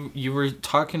you were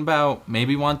talking about,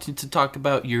 maybe wanting to talk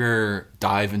about your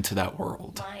dive into that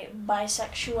world. My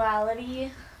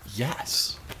bisexuality.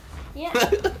 Yes. Yeah.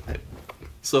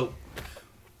 So,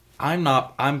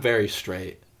 I'm very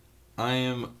straight. I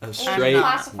am a Would straight, you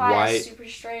classify as white... super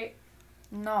straight?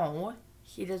 No,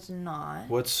 he does not.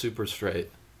 What's super straight?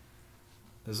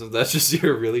 Isn't that just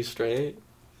you're really straight?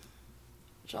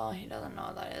 Joel, he doesn't know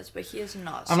what that is, but he is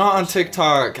not I'm not super on straight.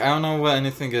 TikTok. I don't know what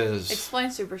anything is. Explain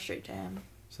super straight to him.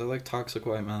 Is that like toxic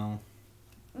white male?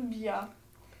 Yeah.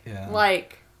 Yeah.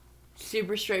 Like,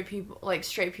 super straight people, like,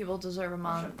 straight people deserve a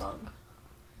month.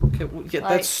 Okay, well, yeah, like-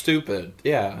 that's stupid.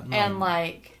 Yeah. No. And,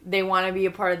 like, they want to be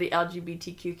a part of the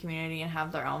LGBTQ community and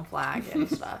have their own flag and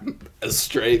stuff. A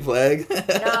straight flag?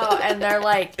 No, and they're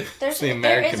like, the There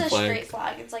American is a flag. straight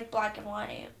flag. It's like black and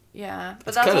white. yeah.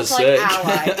 But That's that's kinda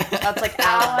also like sick. ally. That's like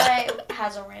ally. Ally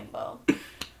has a rainbow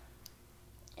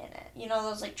in it. You know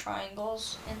those like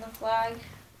triangles in the flag?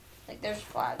 Like there's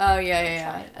flag. Oh, yeah, yeah, yeah.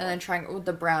 Triangle. And then triangle with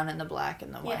the brown and the black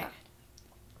and the white. Yeah.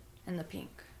 And the pink.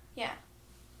 Yeah.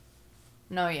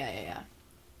 No, yeah.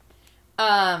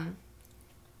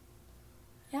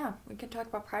 Yeah, we can talk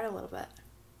about Pride a little bit.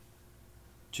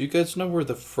 Do you guys know where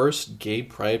the first gay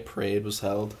pride parade was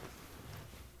held?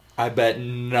 I bet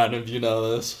none of you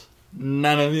know this.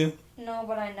 None of you? No,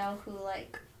 but I know who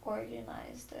like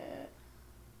organized it.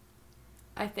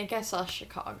 I think I saw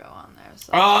Chicago on there. So it's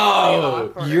really Oh!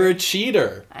 awkward. You're a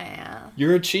cheater. I am.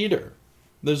 You're a cheater.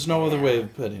 There's no other Yeah. way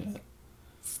of putting it.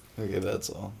 Okay, that's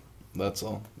all. That's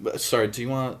all. But, sorry, do you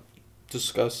want to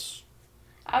discuss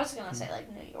I was gonna say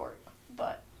like New York,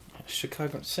 but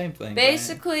Chicago? Same thing. right?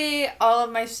 Basically, all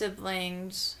of my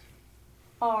siblings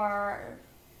are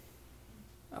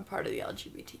are part of the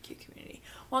LGBTQ community.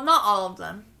 Well, not all of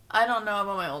them. I don't know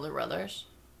about my older brothers.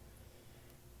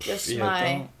 Just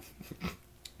Yeah,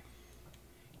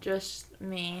 just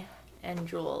me and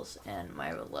Jules and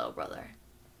my little brother.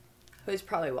 who's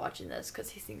probably watching this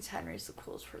because he thinks Henry's the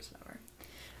coolest person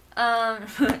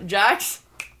ever. Jax,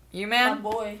 you My man?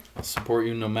 boy. I'll support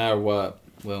you no matter what,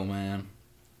 Will man.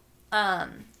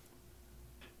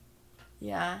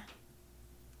 Yeah.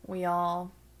 Me and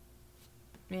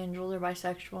Jules are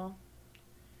bisexual.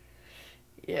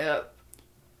 Yep.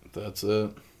 That's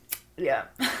it. Yeah.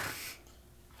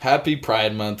 Happy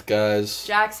Pride Month, guys.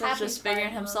 Jackson's Happy just figuring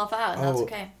Pride Month. himself out, and that's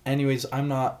okay. Anyways, I'm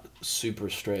not super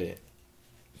straight.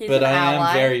 He's But an I ally.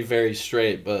 am very, very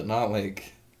straight, but not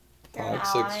like You're an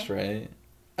toxic ally? straight.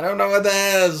 I don't know what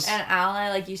that is. An ally,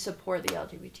 like you support the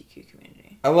LGBTQ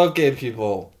community. I love gay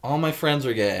people. All my friends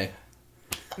are gay.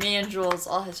 Me and Jules,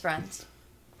 all his friends.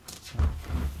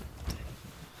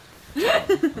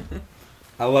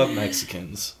 I love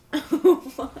Mexicans.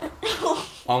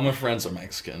 All my friends are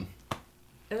Mexican.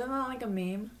 Isn't that like a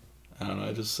meme? I don't know,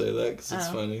 I just say that because it's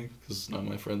Oh. funny, because none of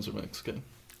my friends are Mexican.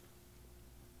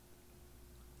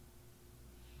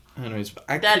 Anyways,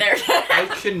 I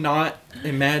could not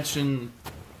imagine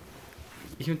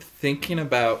even thinking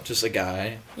about just a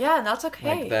guy Yeah, that's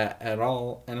okay. like that at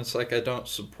all. And it's like I don't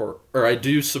support, or I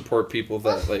do support people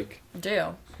that like,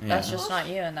 Do. That's just not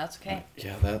you, and that's okay.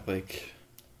 yeah, that like.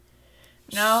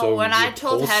 No, so when I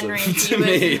told repulsive Henry, he to was-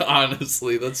 me,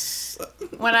 honestly, that's.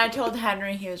 When I told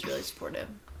Henry, he was really supportive.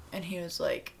 And he was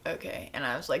like, okay. And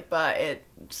I was like, but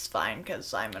it's fine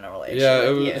because I'm in a relationship Yeah,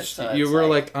 it with was. you. So You it's were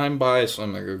like, I'm bi, so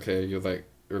I'm like, okay. You're like,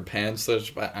 your pants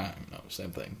such, but I don't know,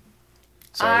 same thing.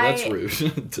 Sorry, that's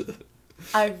rude.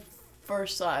 I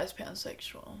first thought I was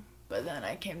pansexual, but then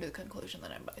I came to the conclusion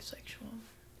that I'm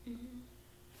bisexual.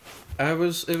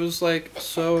 It was like,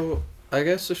 so I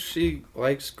guess if she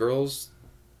likes girls,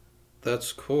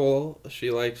 that's cool.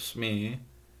 She likes me.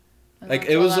 And Like,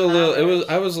 that's it all was that a little, matters.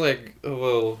 I was like, a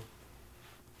little,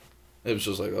 it was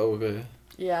just like, oh, okay.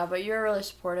 Yeah, but you were really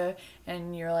supportive,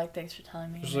 and you were like, thanks for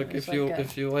telling me. It was and like, it if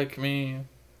good. you like me,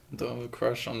 don't have a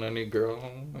crush on any girl,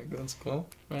 like, that's cool,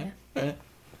 right? Right.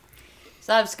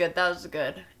 So that was good. That was a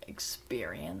good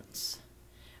experience.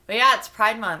 But yeah, it's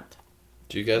Pride Month.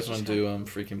 Do you guys Which want is to do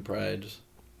freaking Pride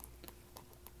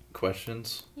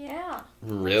questions? Yeah.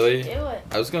 Really? Let's do it.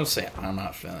 I was gonna say I'm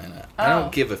not feeling it. I Oh.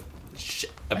 don't give a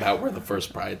shit about where the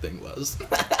first Pride thing was.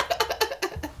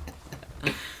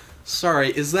 Sorry,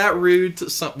 is that rude to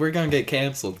some? We're gonna get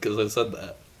canceled because I said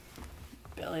that.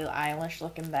 Billie Eilish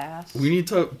looking bass. We need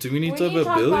to. Do we need to We need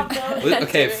talk to about talk about Billy? Billie.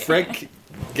 Okay, Frank.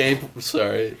 Gabe.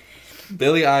 Sorry,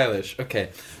 Billie Eilish. Okay,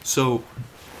 so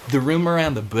the rumor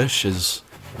around the bush is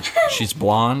she's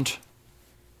blonde,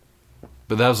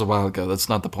 but that was a while ago. That's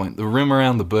not the point. The rumor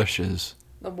around the bush is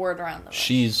The word around the bush.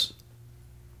 she's.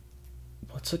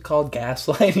 What's it called?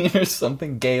 Gaslighting or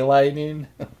something? Gay lighting?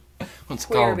 What's it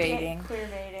Queer called? bait. Baiting. Queer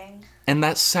baiting. And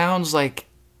that sounds like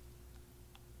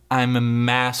I'm a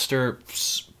master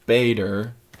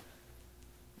baiter.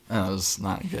 That was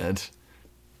not good.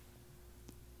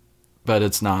 But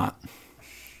it's not.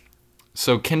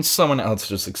 So can someone else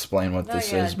just explain what No,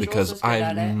 this yeah, is? Jules Because is good I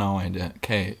at have it. no idea.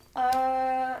 Okay,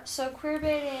 So queer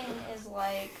baiting is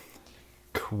like,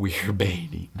 queer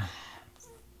baiting.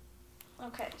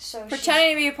 okay, so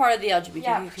Pretending to be a part of the LGBTQ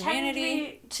yeah,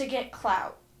 community to get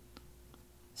clout.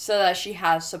 so that she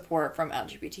has support from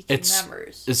LGBTQ It's-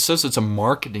 members. It says it's a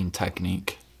marketing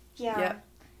technique. Yeah. Yep.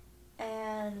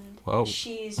 And Whoa.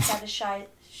 she's fetishizing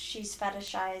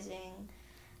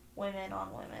women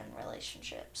on women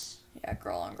relationships. Yeah,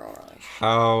 girl on girl relationship.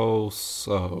 How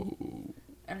so?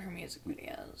 And her music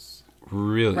videos.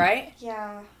 Really? Right?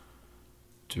 Yeah.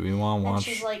 Do we want to And watch?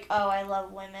 she's like, "Oh, I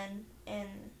love women," and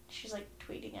she's like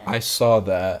tweeting it. I saw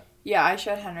that. Yeah, I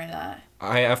showed Henry that.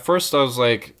 At first I was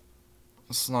like,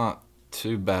 it's not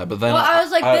too bad, but then Well, I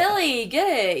was like, Billy, get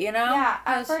it, you know? Yeah.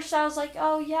 I At was- first, I was like,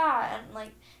 "Oh yeah," and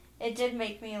like, it did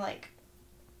make me like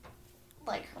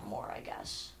her more. I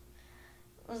guess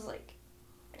it was like,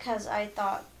 because I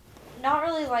thought not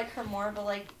really like her more, but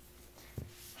like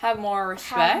have more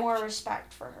respect. have more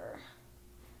respect for her.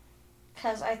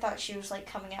 Because I thought she was like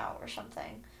coming out or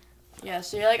something. Yeah,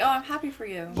 so you're like, oh, I'm happy for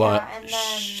you. But Yeah, and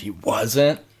then- she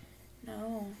wasn't.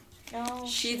 No. No,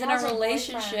 she She's in a has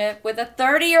relationship with a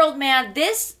 30-year-old man.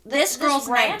 This girl's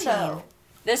 19. rando.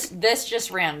 This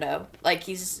just rando. Like,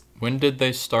 he's When did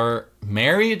they start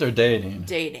married or dating?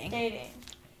 dating. Dating.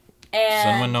 Does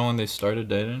anyone And know when they started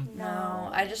dating? no,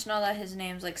 I just know that his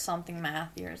name's like something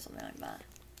Matthew or something like that.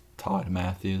 Todd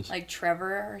Matthews. Like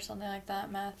Trevor or something like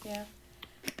that, Matthew.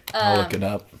 I'll look it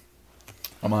up.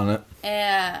 I'm on it.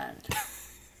 And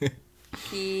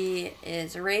he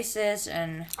is racist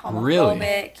and homophobic.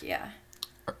 Really? Yeah.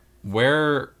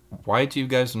 Why do you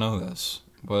guys know this?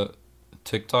 What,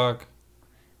 TikTok?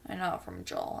 I know it from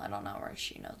Joel. I don't know where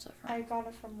she knows it from. I got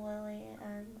it from Lily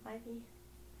and Ivy.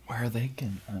 Where are they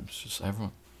getting? It's just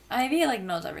everyone. Ivy like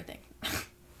knows everything.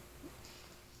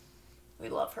 We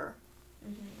love her.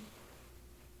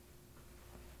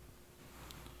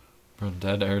 Bro,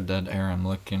 dead air. I'm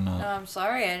looking up. No, I'm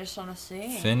sorry. I just want to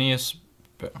see. Phineas.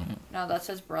 No, that's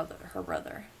his brother. Her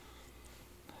brother.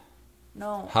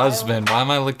 No. Husband. Why am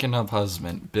I looking up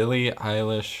husband? Billie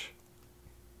Eilish.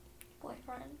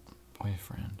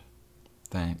 Boyfriend.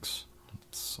 Thanks.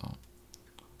 So.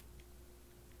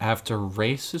 After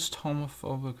racist,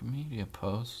 homophobic media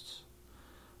posts.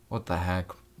 What the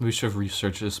heck? We should have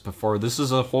researched this before. This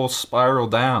is a whole spiral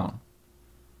down.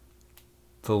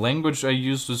 The language I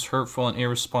used was hurtful and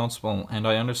irresponsible, and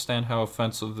I understand how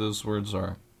offensive those words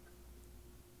are.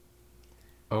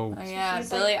 Oh yeah,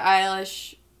 Billie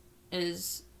Eilish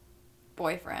is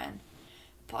boyfriend.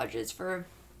 Apologies for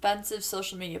offensive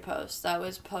social media posts. That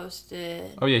was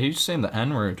posted. Oh yeah, he was saying the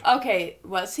N-word. Okay,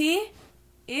 was he?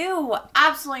 Ew,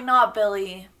 absolutely not,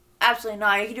 Billy. Absolutely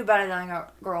not. You can do better than a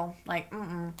girl. Like,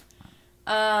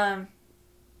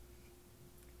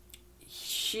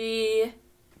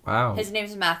 Wow. His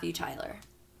name's Matthew Tyler.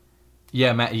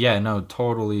 Yeah, no,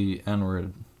 totally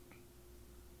N-word.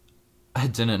 I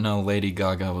didn't know Lady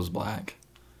Gaga was black.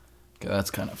 Okay, that's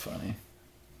kind of funny.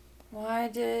 Why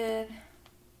did...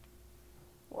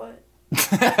 What?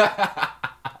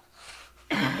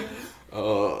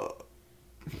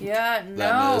 Yeah,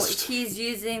 no, he's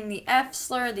using the F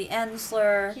slur, the N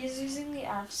slur. He's using the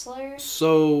F slur?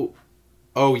 So,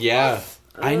 oh yeah.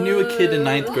 I knew a kid in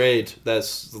 9th grade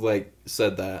that's, like,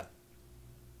 said that.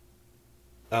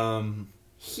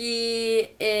 He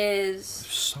is...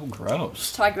 So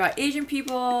gross. Talking about Asian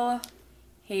people.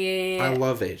 I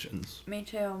love Asians. Me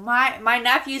too. My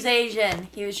nephew's Asian.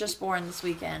 He was just born this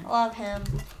weekend. Love him.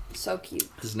 So cute.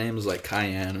 His name is, like,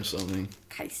 Cayenne or something.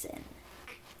 Kaisen.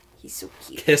 He's so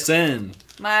cute. Kissin.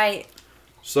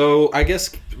 So, I guess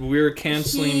we're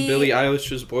canceling Billie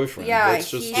Eilish's boyfriend. Yeah,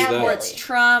 let's just do that. supports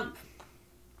Trump.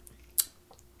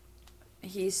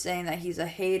 He's saying that he's a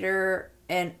hater,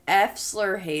 an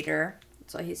F-slur hater.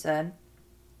 That's what he said.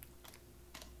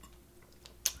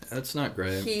 That's not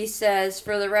great. He says,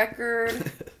 for the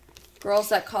record, girls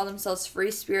that call themselves free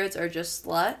spirits are just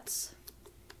sluts.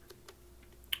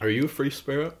 Are you a free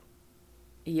spirit?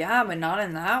 Yeah, but not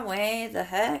in that way. The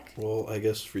heck? Well, I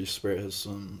guess free spirit has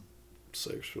some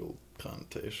sexual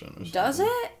connotation or something. Does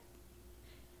it?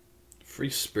 Free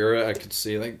spirit, I could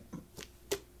see, like...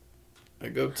 I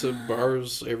go to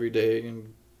bars every day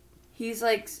and... He's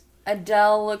like,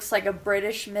 Adele looks like a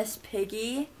British Miss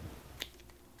Piggy.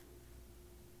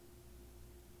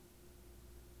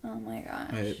 Oh my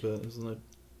gosh. Wait, but isn't it...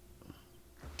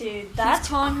 Dude, that's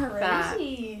calling her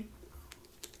crazy.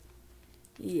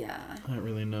 Yeah. I don't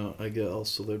really know. I get all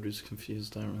celebrities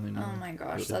confused. I don't really know. Oh my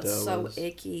gosh, what that's Adele so is.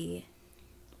 icky.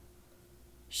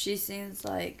 She seems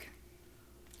like,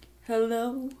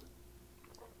 hello,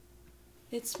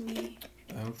 it's me.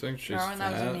 I don't think she's Remember when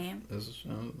fat. that was her name? Is-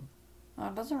 Oh,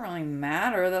 it doesn't really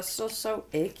matter. That's still so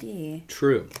icky.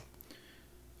 True.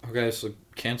 Okay, so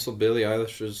cancel Billie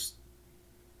Eilish's...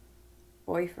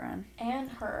 Boyfriend. And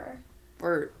her.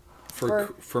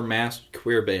 For mass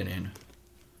queer baiting.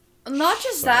 Not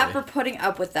just that, for putting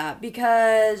up with that,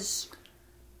 because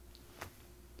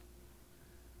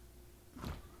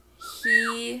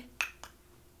he...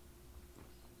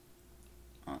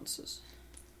 Oh, this is...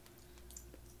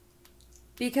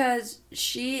 Because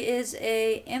she is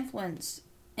a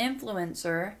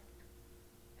influencer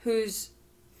who's,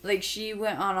 like, she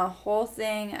went on a whole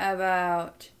thing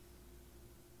about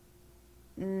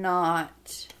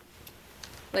not...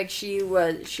 Like, she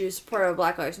was supportive of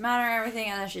Black Lives Matter and everything,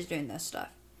 and then she's doing this stuff.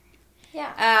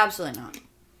 Yeah. Absolutely not.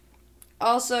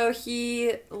 Also,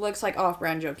 he looks like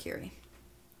off-brand Joe Keery.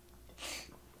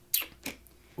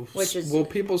 Which is... Well,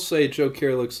 people say Joe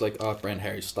Keery looks like off-brand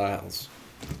Harry Styles.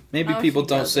 Maybe No, people he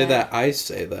don't say doesn't. that. I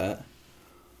say that.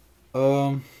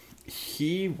 Wow.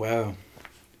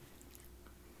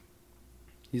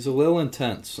 He's a little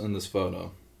intense in this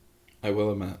photo. I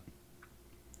will admit.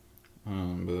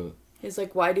 But... He's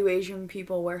like, why do Asian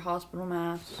people wear hospital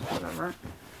masks? Whatever.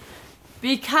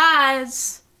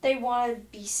 Because... They want to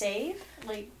be safe?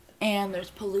 Like... And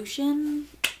there's pollution.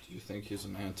 Do you think he's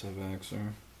an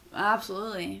anti-vaxxer?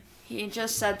 Absolutely. He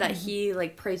just said that he,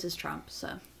 like, praises Trump,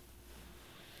 so...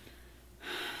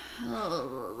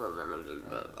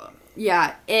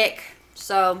 Yeah, ick.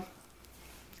 So,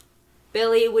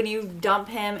 Billy, when you dump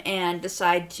him and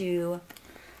decide to...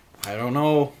 I don't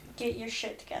know. Get your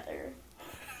shit together.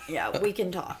 Yeah, we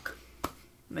can talk.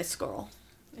 Miss Squirrel.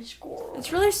 Miss Squirrel.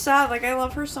 It's really sad. Like, I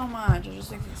love her so much. It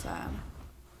just makes me sad.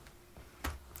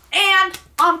 And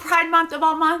on Pride Month of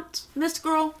all months, Miss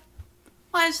Girl,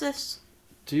 why is this?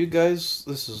 Do you guys,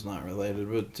 this is not related,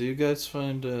 but do you guys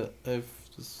find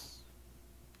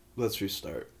let's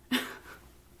restart.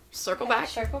 Circle back.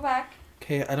 Circle back.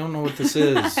 Okay, I don't know what this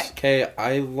is. Okay,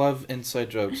 I love inside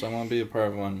jokes. I want to be a part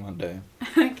of one day.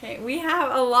 Okay, we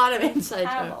have a lot of inside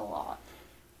have a jokes. lot.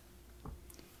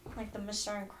 Like the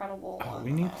Mr. Incredible Oh, one.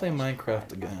 we need to play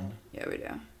Minecraft again. Yeah, we do.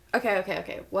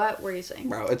 Okay. What were you saying?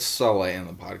 Bro, it's so late in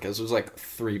the podcast. There's like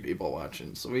 3 people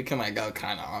watching, so we can like go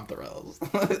kind of off the rails.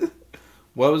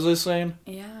 What was I saying?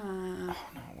 Yeah. Oh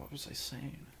no, what was I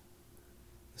saying?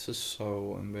 This is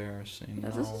so embarrassing. Yeah,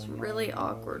 this is really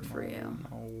awkward for you.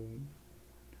 No.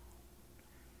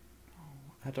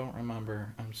 I don't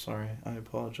remember. I'm sorry. I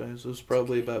apologize. It was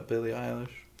probably about Billie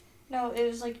Eilish. No, it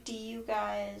was like, do you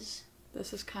guys...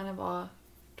 This is kind of off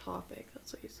topic.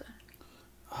 That's what you said.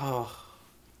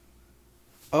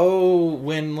 Oh,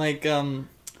 when like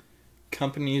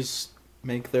companies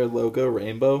make their logo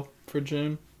rainbow for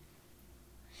June.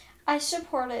 I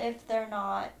support it if they're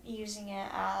not using it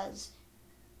as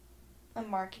a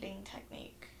marketing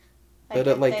technique. But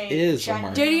it, like, is a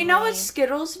marketing. Did you know what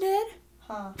Skittles did?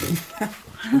 Huh.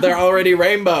 They're already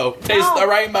rainbow. Taste the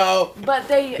rainbow. But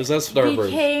they 'Cause that's Starburst.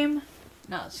 became...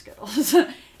 No, Skittles.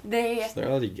 They're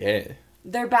already gay.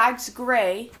 Their bag's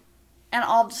gray, and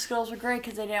all the Skittles were gray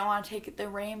because they didn't want to take the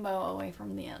rainbow away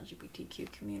from the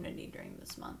LGBTQ community during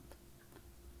this month.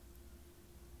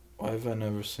 Why have I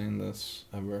never seen this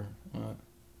ever? What?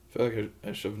 I feel like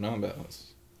I should have known about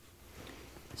this.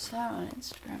 Saw it on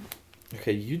Instagram.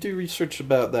 Okay, you do research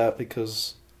about that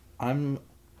because I'm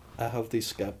a healthy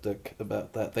skeptic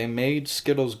about that. They made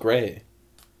Skittles gray.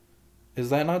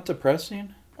 Is that not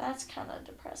depressing? That's kind of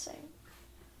depressing.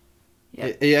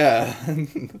 Yep. Yeah.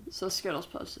 So Skittles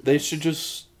posted They this. should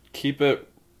just keep it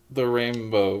the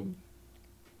rainbow.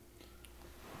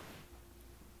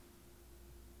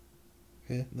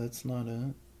 Okay, that's not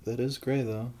it. That is gray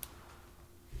though.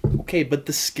 Okay, but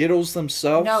the Skittles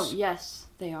themselves No, yes,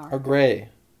 they are are. gray.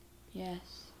 Yes.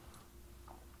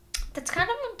 That's kind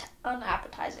of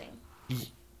unappetizing.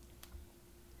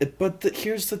 But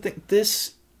here's the thing.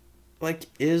 This, like,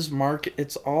 is market.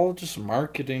 It's all just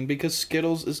marketing because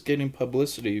Skittles is getting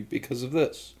publicity because of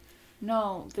this.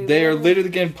 No, They are literally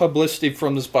getting publicity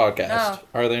from this podcast. No.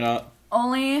 Are they not?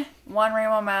 Only one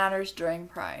rainbow matters during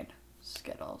Pride.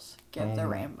 Skittles. Give the Oh my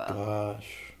rainbow.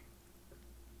 Gosh.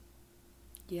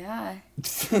 Yeah.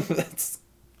 That's,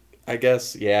 I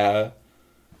guess, yeah.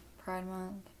 Pride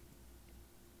Month.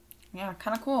 Yeah,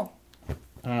 kind of cool.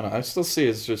 I don't know. I still see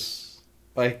it's just,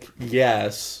 like,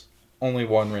 yes, only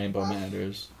one rainbow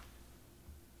matters.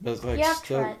 But, like, Yeah,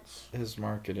 still Tourette's. is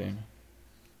marketing.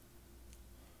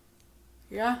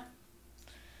 Yeah.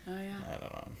 Oh, yeah. I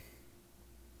don't know.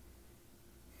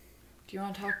 Do you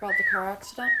want to talk about the car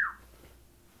accident?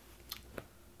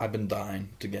 I've been dying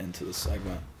to get into this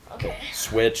segment. Okay.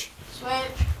 Switch. Switch.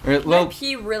 Can I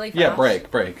pee really fast? Yeah,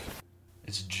 break.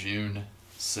 It's June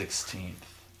 16th.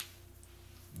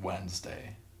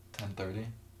 Wednesday. 10:30?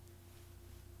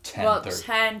 10:30. Well,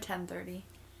 10:30.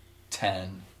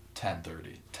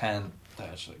 10:30. 10,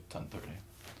 actually, 10:30.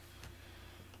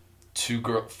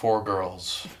 4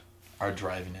 girls are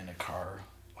driving in a car.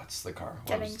 What's the car?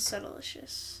 Getting so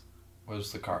delicious. What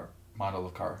was the car? Model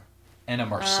of car? In a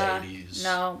Mercedes.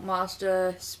 No,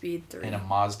 Mazda Speed 3. In a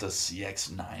Mazda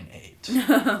CX-98.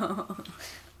 No.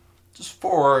 Just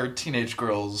 4 teenage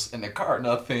girls in a car.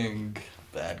 Nothing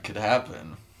bad could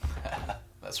happen.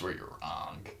 That's where you're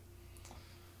wrong.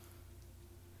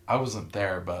 I wasn't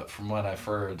there, but from what I've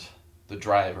heard, the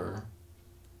driver,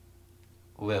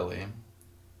 Lily,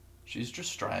 she's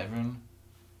just driving.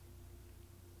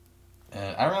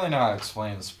 And I don't really know how to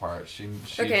explain this part.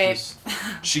 Okay.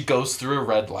 She goes through a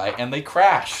red light and they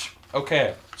crash.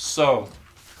 Okay, so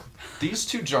these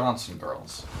 2 Johnson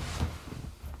girls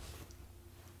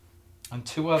and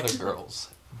 2 other girls,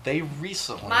 they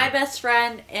recently My best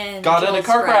friend and got in a Joel's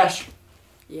car friend. crash.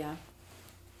 Yeah.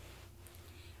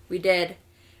 We did.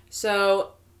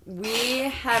 So we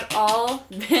had all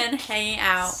been hanging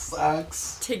out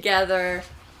Sucks. together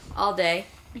all day.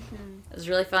 It was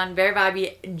really fun, very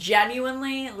vibey,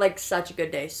 genuinely like such a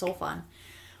good day, so fun.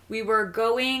 We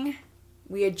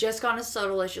had just gone to So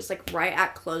Delicious like right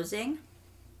at closing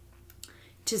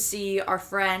to see our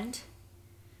friend.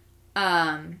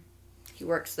 He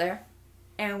works there,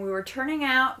 and we were turning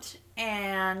out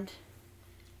and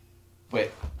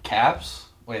Wait, Caps?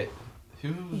 Wait,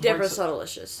 who different works So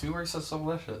Delicious. Who works at So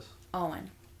Delicious?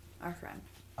 Owen, our friend.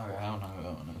 Okay, I don't know who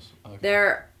Owen is. Okay.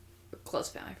 They're a close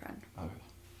family friend Okay.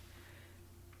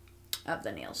 of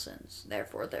the Nielsen's.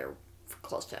 Therefore, they're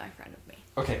close to in front of me.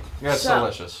 Okay, yeah, So-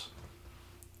 delicious.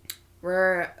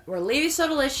 We're leaving So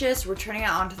Delicious. We're turning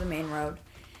out onto the main road,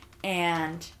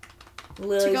 and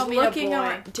Lily's go meet a looking boy.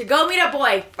 around to go meet a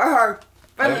boy for her.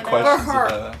 I have questions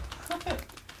about that.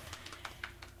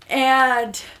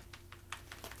 And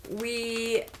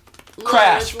we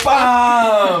Crash!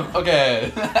 Bomb!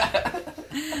 Okay.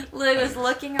 Lily was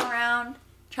looking around,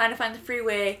 trying to find the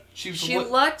freeway. She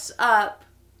looks up,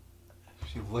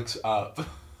 She looks up.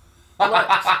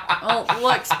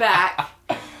 looks back,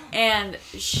 and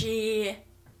she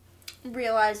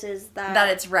Realizes that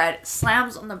it's red.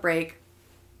 Slams on the brake.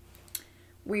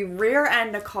 We rear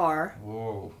end a car,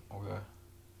 Whoa. Okay.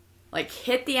 like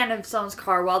hit the end of someone's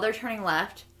car while they're turning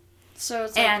left, so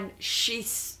it's and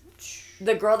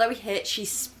the girl that we hit, she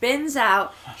spins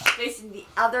out. She's facing the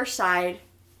other side,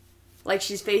 like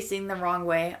she's facing the wrong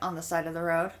way on the side of the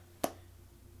road.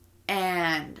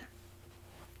 And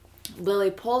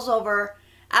Lily pulls over.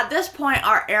 At this point,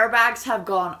 our airbags have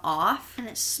gone off. and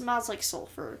it smells like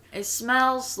sulfur. It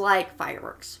smells like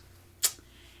fireworks.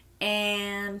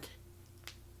 And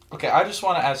Okay, I just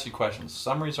want to ask you questions.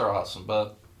 Summaries are awesome,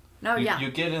 but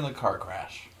you get in the car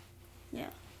crash. Yeah.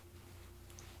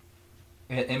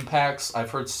 It impacts. I've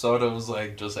heard soda was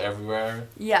like just everywhere.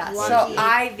 yeah, Lucky. so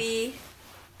Ivy,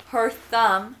 her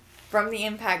thumb from the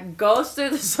impact goes through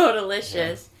the So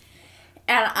Delicious,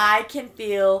 and I can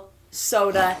feel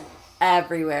soda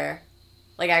everywhere.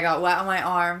 Like I got wet on my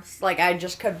arms. Like I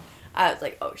was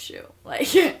like, oh shoot. Like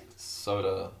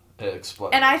Soda, it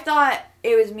exploded. and I thought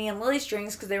it was me and Lily's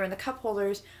strings because they were in the cup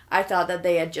holders. I thought that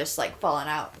they had just like fallen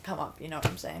out and come up, you know what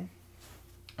I'm saying?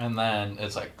 And then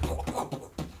it's like,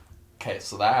 okay,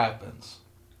 so that happens.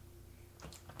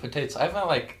 Potatoes. I haven't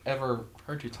like ever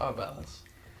heard you talk about this.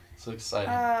 It's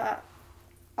exciting.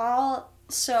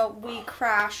 So we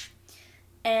crash,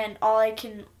 and all I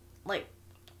can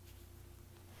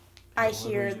I What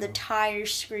hear did the you-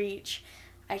 tires screech.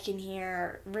 I can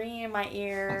hear ringing in my Oh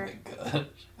ear, my god.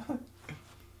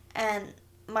 and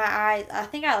my eyes. I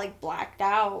think I blacked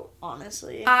out.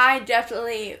 Honestly, I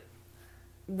definitely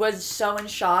was so in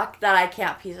shock that I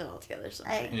can't piece it all together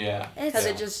something. Yeah. Because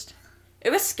it's it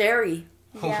was scary.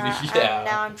 yeah. Yeah. And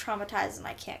now I'm traumatized, and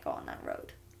I can't go on that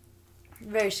road.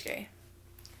 Very scary.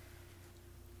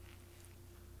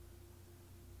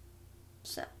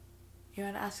 So You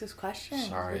want to ask us questions?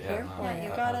 Sorry, We're here no, for Yeah, it. you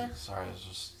gotta- Sorry,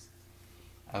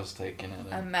 I was taking it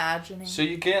in. Imagining. So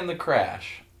you get in the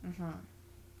crash. Mm-hmm.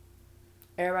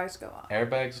 Airbags go off.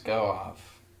 Airbags go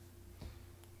off.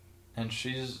 And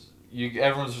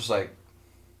everyone's just like,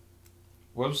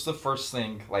 what was the first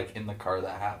thing, in the car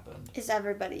that happened? is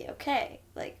everybody okay?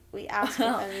 We asked if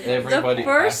everybody. Everybody The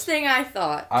first asked- thing I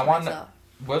thought to I want- myself,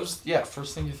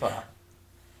 First thing you thought?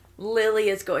 Lily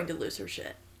is going to lose her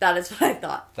shit. That is what I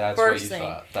thought. That's first what you thing.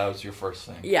 thought. That was your first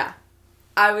thing. Yeah.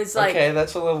 I was like, Okay,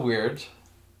 that's a little weird.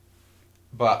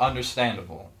 But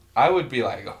understandable. I would be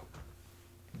like, oh,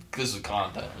 this is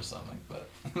content or something,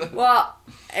 but... well,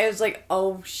 it was like,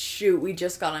 oh shoot, we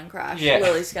just got on crash. Yeah.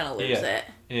 Lily's gonna lose it.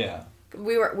 Yeah.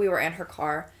 We were in her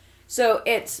car. So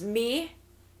it's me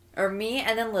and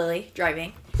then Lily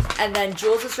driving. And then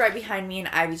Jules is right behind me and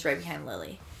Ivy's right behind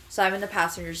Lily. So I'm in the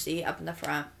passenger seat up in the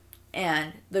front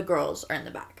and the girls are in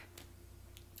the back.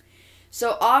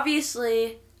 So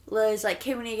obviously Lily's like,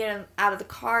 okay, when you get out of the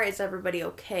car, is everybody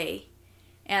okay?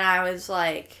 And I was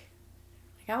like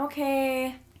I'm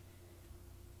okay.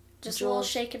 Just a little Jules-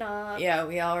 shaken up. Yeah,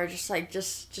 we all were just a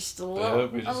little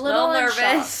we A just- little in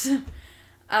nervous.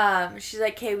 She's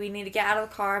like, okay, we need to get out of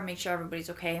the car, make sure everybody's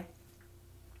okay.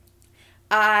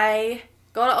 I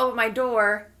go to open my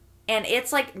door, and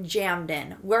it's jammed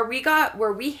in. Where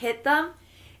we hit them,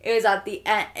 it was at the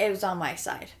end. It was on my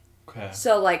side. Okay.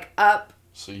 So up,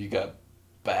 So you got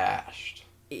bashed.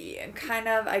 yeah, kind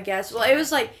of, I guess. Well, it was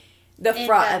the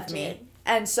front of me, Indented.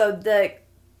 and so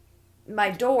my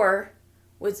door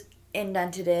was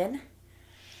indented in.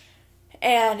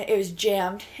 And it was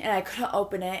jammed, and I couldn't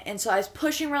open it. And so I was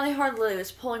pushing really hard. Lily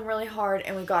was pulling really hard,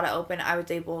 and we got it open. I was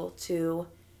able to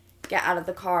get out of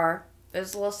the car. It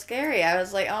was a little scary. I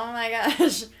was like, oh my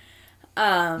gosh.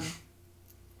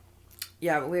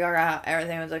 Yeah, but we got out.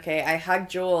 Everything was okay. I hugged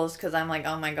Jules because I'm like,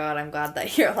 oh my god, I'm glad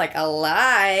that you're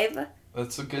alive.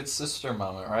 That's a good sister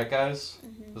moment, right, guys?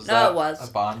 Was No, that it was.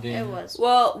 a bonding? It was.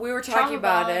 Well, we were talking Trauma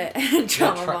about bond. it. And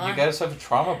trauma bond. You guys have a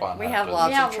trauma bond. We have after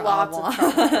lots this. of lots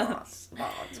trauma of trauma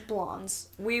bonds. Blondes.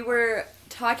 We were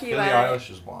talking Billie about it.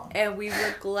 Eilish is blonde. And we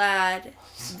were glad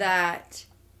that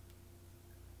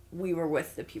we were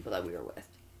with the people that we were with.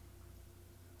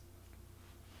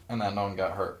 And that no one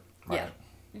got hurt. Right?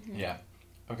 Yeah. Mhm. Yeah.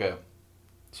 Okay.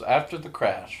 So after the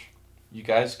crash, you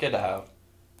guys get out.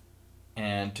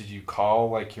 And did you call,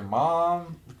 like, your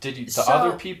mom? Did you... The So,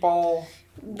 other people?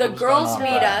 The What was girls going on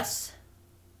meet with that? us,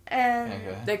 and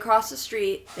Okay. they cross the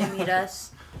street. They meet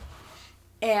us,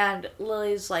 and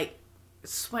Lily's like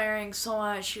swearing so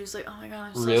much. She was like, "Oh my god,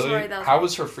 I'm so Really? sorry." That How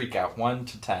was her freak out? 1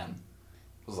 to 10?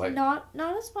 It was like... Not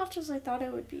as much as I thought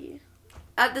it would be.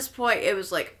 At this point, it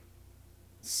was like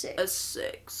 6. a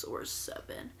 6 or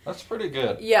 7. That's pretty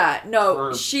good. Yeah, no,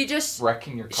 For she just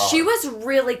wrecking your car. she was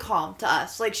really calm to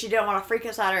us. Like, she didn't want to freak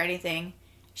us out or anything.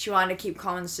 She wanted to keep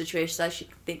calm in the situation so that she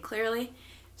could think clearly.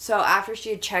 So after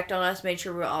she had checked on us, made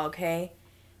sure we were all okay,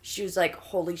 she was like,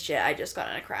 "Holy shit, I just got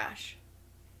in a crash."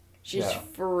 She's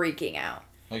freaking out.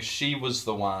 Like, she was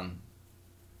the one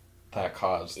that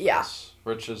caused this.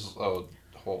 Which is a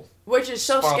whole... Which is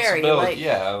so scary. responsibility. Like,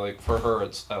 Yeah, like, for her,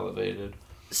 it's elevated.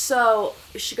 so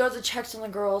she goes and checks on the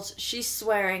girls. She's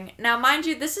swearing. Now, mind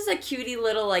you, this is a cutie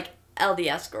little, like,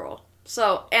 LDS girl.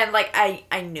 So, and, like,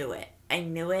 I knew it. I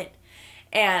knew it.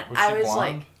 And Was I she was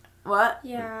blonde? like, what?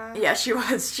 Yeah. Yeah, she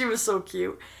was. She was so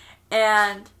cute.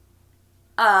 And,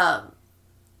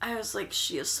 I was like,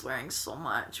 she is swearing so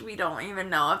much. We don't even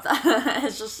know if that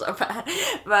it's just so bad.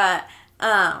 But,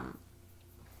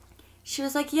 she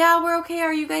was like, "Yeah, we're okay.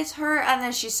 Are you guys hurt?" And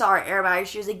then she saw our airbags.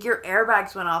 She was like, "Your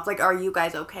airbags went off. Like, are you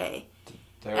guys okay?"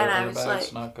 Their And I was airbags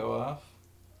like- not go off?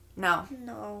 No,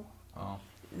 No. Oh.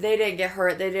 they didn't get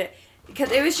hurt. They didn't,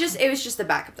 because it was just the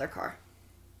back of their car.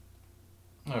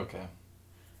 Okay.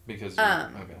 Because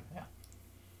okay, yeah.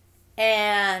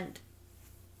 And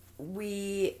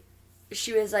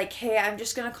she was like, "Hey, I'm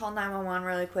just gonna call 911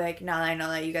 really quick now that I know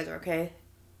that you guys are okay."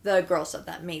 The girl said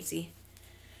that, Maisie.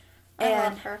 I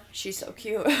And love her. she's so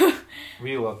cute.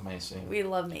 We love Macy. We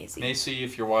love Maisie. Macy,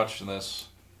 if you're watching this,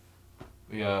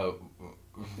 You're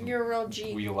a real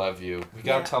G. we love you. We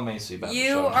gotta Yeah. tell Macy about the You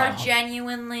show are now.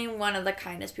 genuinely one of the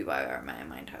kindest people I've ever met in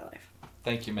my entire life.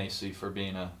 Thank you, Macy, for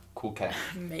being a cool cat.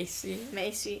 Macy.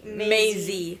 Maisie.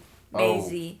 Maisie. Oh.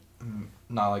 Maisie.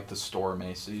 Not like the store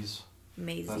Macy's.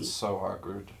 Maisie. That's so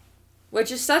awkward.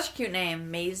 Which is such a cute name.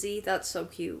 Maisie. That's so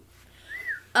cute.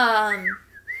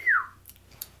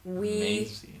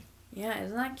 Macy. Yeah,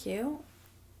 isn't that cute?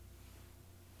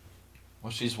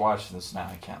 Well, she's watching this now.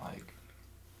 I can't, like,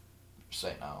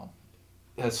 say no.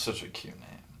 That's such a cute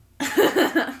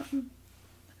name.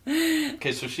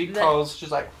 Okay, so she calls. She's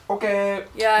like, "Okay,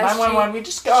 Yeah, 911, we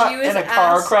just got she was in a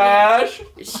car asking- crash."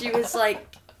 She was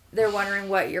like, they're wondering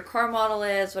what your car model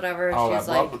is, whatever. Oh, She's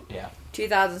like, yeah.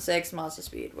 2006 Mazda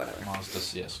Speed, whatever.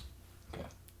 Mazda, yes.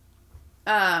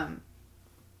 A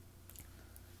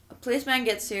policeman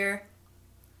gets here.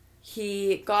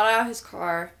 He got out of his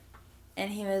car, and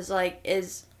he was like,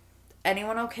 "Is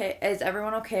anyone okay? Is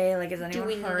everyone okay? Like, is anyone Do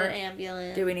we need hurt? an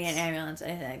ambulance? Do we need an ambulance?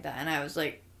 Anything like that?" And I was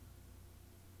like,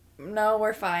 "No,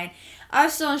 we're fine." I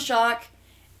was still in shock,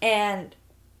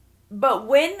 but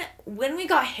when we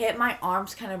got hit, my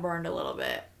arms kind of burned a little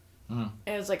bit.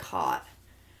 It was like hot.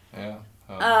 Yeah.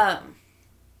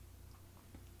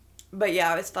 But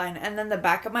yeah, I was fine. And then the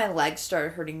back of my leg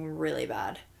started hurting really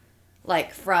bad.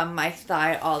 Like, from my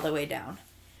thigh all the way down.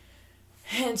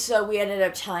 And so we ended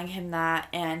up telling him that,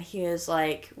 and he was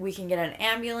like, "We can get an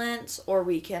ambulance, or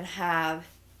you can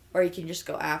just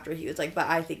go after." He was like, "But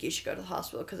I think you should go to the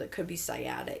hospital because it could be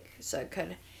sciatic, so it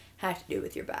could have to do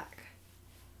with your back."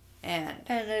 And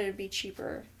it'd be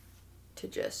cheaper. to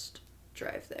just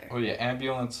drive there. Oh yeah,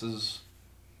 ambulances.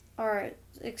 Or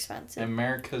expensive.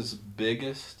 America's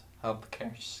biggest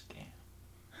healthcare scam.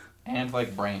 And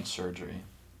like brain surgery.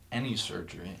 Any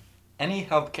surgery. Any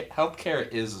healthcare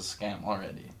is a scam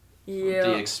already. Yeah.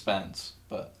 The expense.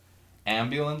 But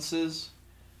ambulances,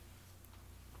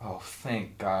 oh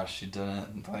thank gosh you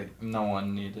didn't. Like, no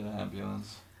one needed an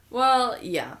ambulance. Well,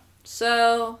 yeah.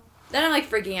 So then I'm like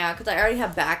freaking out because I already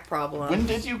have back problems. When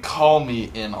did you call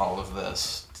me in all of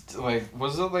this? Like,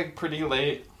 was it like pretty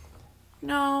late?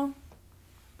 No.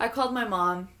 I called my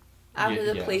mom after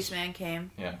the yes. policeman came.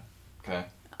 Yeah. Okay.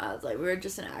 I was like, we were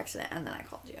just in an accident, and then I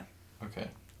called you. Okay.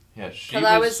 Yeah, Because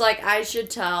I was like, I should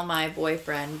tell my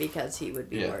boyfriend because he would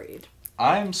be worried.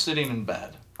 I'm sitting in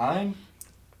bed. I'm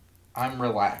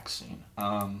relaxing.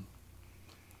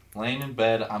 Laying in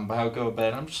bed. I'm about to go to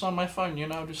bed. I'm just on my phone,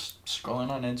 just scrolling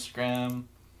on Instagram.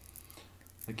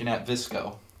 Looking at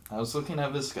Visco. I was looking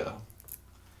at Visco.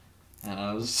 And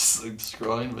I was just, like,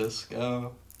 scrolling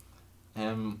Visco.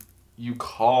 And you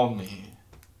call me.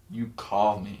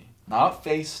 Not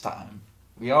FaceTime.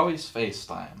 We always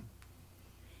FaceTime.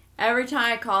 Every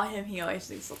time I call him, he always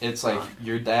thinks something It's like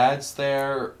your dad's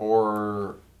there,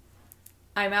 or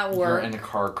I'm at you're work. in a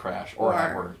car crash, or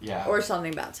at work. Yeah. Or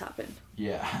something bad's happened.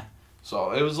 Yeah.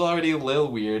 So it was already a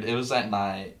little weird. It was at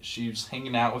night. She was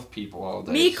hanging out with people all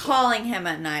day. Me calling him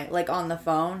at night, like on the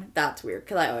phone, that's weird,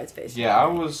 because I always face him. Yeah,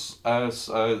 it was,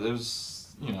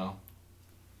 you know.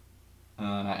 And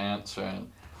then I answered,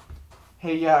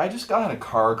 hey, yeah, I just got in a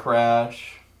car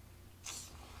crash.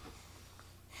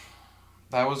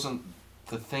 That wasn't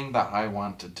the thing that I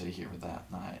wanted to hear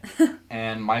that night.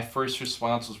 And my first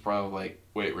response was probably like,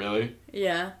 wait, really?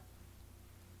 Yeah.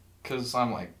 Because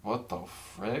I'm like, what the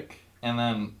frick? And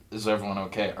then, is everyone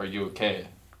okay? Are you okay?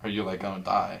 Are you, like, gonna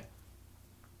die?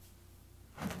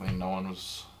 Like, no one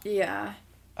was... Yeah.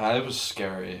 It was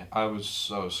scary. I was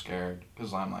so scared.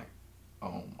 Because I'm like,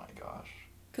 oh my gosh.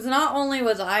 Because not only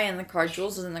was I in the car,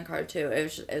 Jules was in the car too. It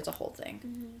was a whole thing.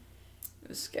 Mm-hmm. It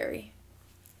was scary.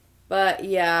 But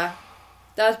yeah,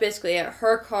 that was basically it.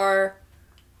 Her car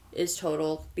is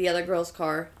totaled. The other girl's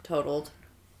car totaled.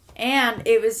 And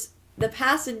it was the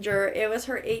passenger, it was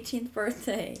her 18th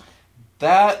birthday.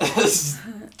 That is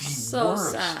the So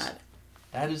worst. sad.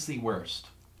 That is the worst.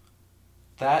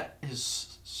 That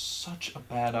is such a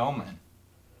bad omen.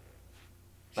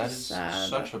 That is Sad.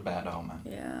 such a bad omen.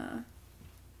 Yeah.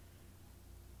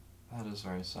 That is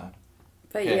very sad.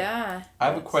 But Okay, yeah. I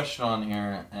have a question on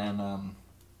here, and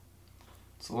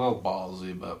it's a little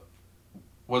ballsy, but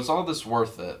was all this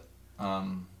worth it?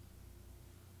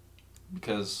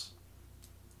 Because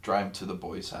driving to the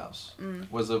boy's house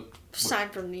was it? Sign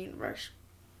from the universe.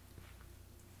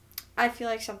 I feel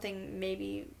like something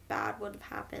maybe bad would have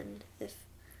happened if...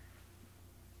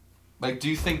 Like, do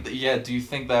you think that? Yeah, do you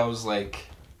think that was like?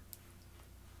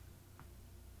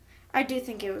 I do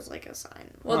think it was like a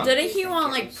sign. Well, Huh. didn't he think want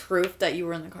it like was- proof that you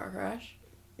were in the car crash?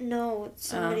 No,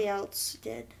 somebody else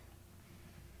did.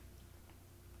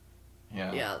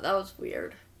 Yeah. Yeah, that was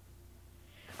weird.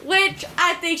 Which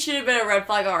I think should have been a red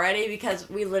flag already because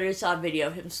we literally saw a video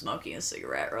of him smoking a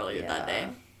cigarette earlier that day.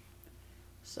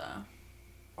 So.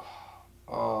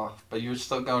 Oh, but you're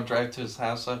still gonna drive to his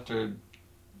house after?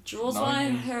 Jules No,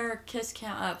 wanted you- her kiss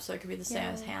count up so it could be the same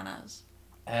Yeah. as Hannah's.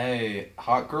 Hey,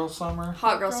 hot girl summer?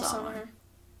 Hot girl summer.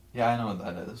 Yeah, I know what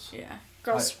that is. Yeah.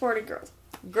 Girls I- supporting girls.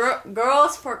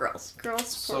 Girls for girls. Girls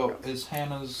So support girls. is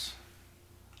Hannah's?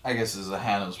 I guess is a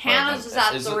Hannah's. Hannah's is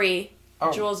at 3.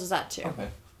 Oh. Jules is at 2. Okay.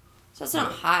 So it's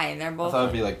not high. They're I both. thought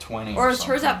it'd be like 20. or is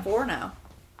something. hers at 4 now?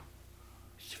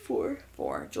 4.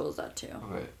 4. Jules at 2.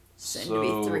 Okay. Soon So-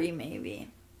 to be 3,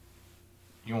 maybe.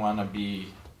 You want to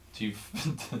be? Do you?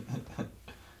 Do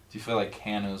you feel like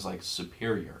Hannah's like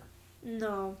superior?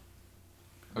 No.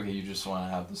 Okay, you just want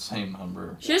to have the same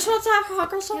number. She just wants to have hot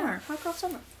girl Yeah, summer. hot girl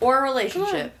summer. Or a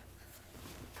relationship.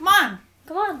 Come on.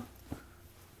 Come on.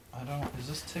 I don't. Is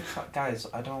this TikTok, guys?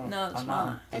 I don't. No, it's I'm not.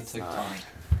 on the It's TikTok. not.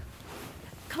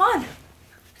 Come on.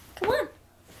 Come on.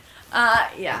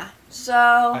 Yeah.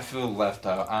 So, I feel left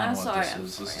out. I I'm don't know sorry, what I'm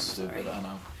this is. This is sorry, I'm stupid. sorry.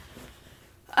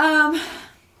 I know. um,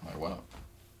 Like what?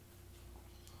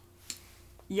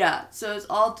 yeah. So it's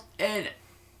all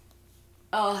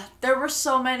there were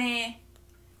so many.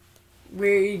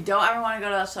 We don't ever want to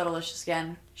go to So Delicious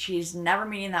again. She's never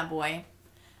meeting that boy.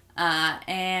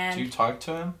 And Do you talk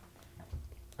to him?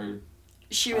 Or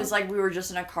she was like, we were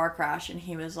just in a car crash, and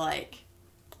he was like,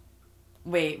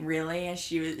 wait, really? And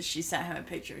she sent him a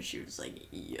picture, and she was like,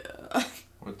 yeah.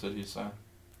 what did he say?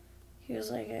 He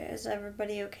was like, is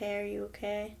everybody okay? Are you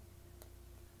okay?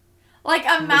 Like,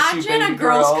 Miss you, imagine a baby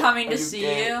girl's girl. coming Are to you see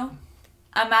gay? you.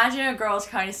 Imagine a girl's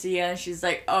coming to see you, and she's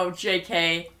like, oh,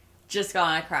 JK, just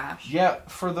got in a crash. Yeah,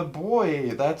 for the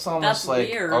boy, that's almost That's like,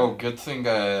 weird. oh, good thing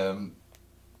I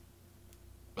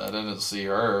didn't see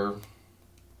her.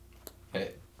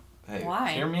 Hey,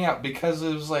 Why? hear me out, because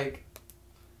it was like,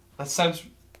 that's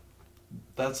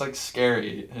like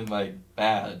scary and like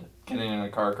bad, getting in a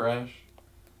car crash.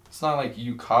 It's not like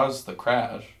you caused the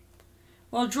crash.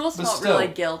 Well, Jules But felt still.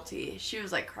 really guilty. She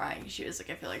was like crying. She was like,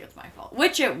 I feel like it's my fault.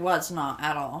 Which it was not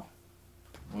at all.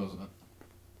 Wasn't it? I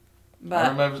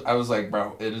But remember, I was like,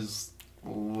 bro, it is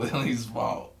Lily's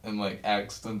fault, and like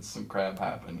accidents and crap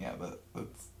happen. Yeah,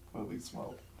 that's Lily's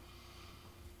fault.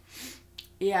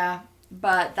 yeah,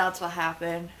 but that's what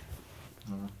happened.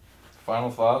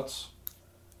 Final thoughts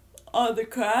On the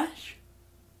crash?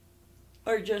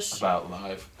 Or just about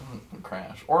life,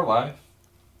 crash or life.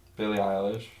 Billie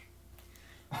Eilish.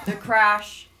 the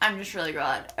crash. I'm just really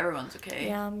glad everyone's okay.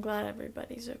 Yeah, I'm glad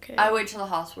everybody's okay. I went to the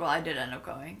hospital. I did end up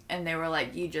going. And they were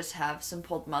like, you just have some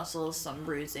pulled muscles, some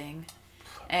bruising.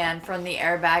 And from the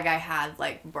airbag, I had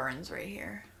like burns right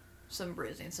here. Some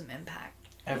bruising, some impact.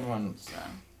 Everyone So,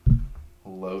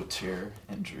 low tier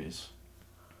injuries.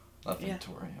 Nothing Yeah.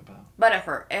 to worry about. but it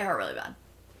hurt. It hurt really bad.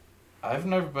 I've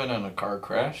never been in a car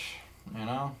crash, you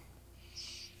know?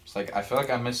 It's like, I feel like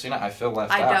I'm missing it. I feel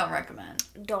left I out. don't recommend.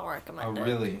 Don't recommend Oh, it.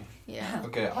 really? Yeah.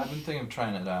 Okay, I've been thinking of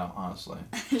trying it out, honestly.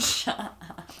 Shut up.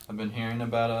 I've been hearing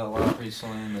about it a lot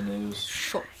recently in the news.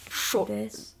 Shut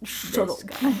This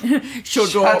guy.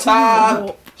 Shut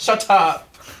up! Shut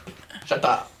up! Shut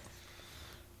up!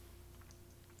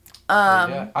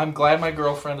 Yeah, I'm glad my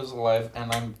girlfriend is alive,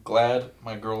 and I'm glad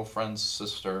my girlfriend's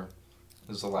sister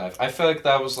is alive. I feel like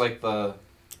that was like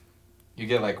you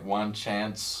get like one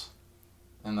chance,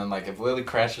 and then like if Lily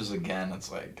crashes again,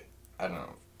 it's like, I don't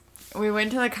know. We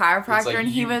went to the chiropractor like and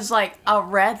he was like, a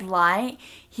red light.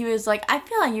 He was like, I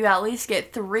feel like you at least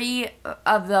get 3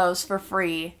 of those for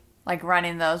free, like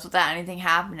running those without anything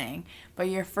happening. But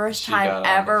your first She got time on the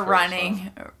ever first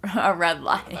running a red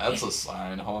light. That's a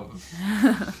sign.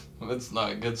 That's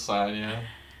not a good sign, yeah.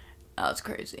 That was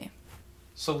crazy.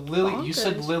 So Lily, you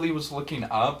said Bonkers. Lily was looking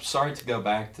up. Sorry to go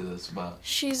back to this, but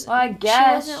She's. Well, I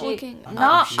guess she wasn't looking.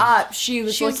 Not she's- up. She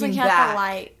was She was looking looking back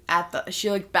at the light. She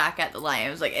looked back at the light.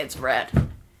 It was like, it's red.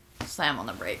 Slam on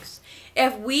the brakes.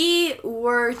 If we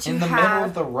were to in the have middle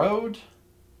of the road,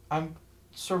 I'm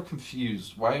so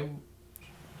confused. Why?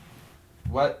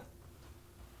 What?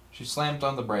 She slammed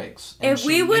on the brakes. and if she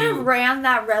we would have knew- ran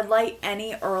that red light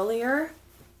any earlier,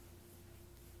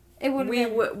 It would. we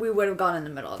would have gone in the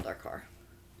middle of their car.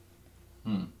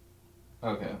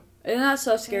 Okay. Isn't that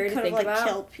so scary to could have think like about?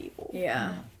 killed people.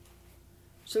 Yeah.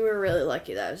 So we were really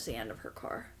lucky that was the end of her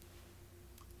car.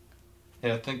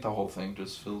 Yeah, I think the whole thing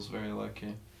just feels very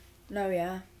lucky. No,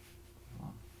 yeah.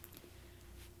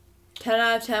 10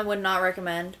 out of 10 would not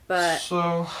recommend, but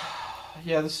So,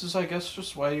 yeah, this is, I guess,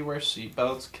 just why you wear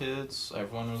seatbelts, kids.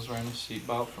 Everyone was wearing a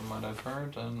seatbelt from what I've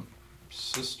heard, and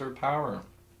sister power.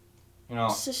 You know,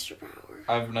 Sister power.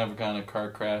 I've never gotten a car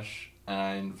crash,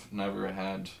 and I've never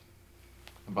had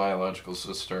a biological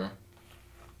sister.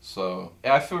 So,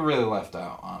 yeah, I feel really left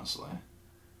out, honestly.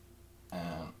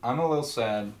 And I'm a little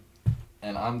sad,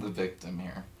 and I'm the victim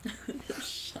here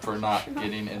for not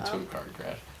getting into a car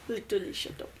crash. Literally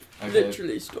shut up. Okay,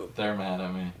 literally stop. they're mad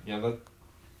at me. Yeah,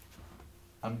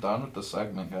 I'm done with the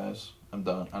segment, guys. I'm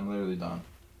done. I'm literally done.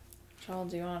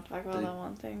 Charles, do you want to talk about that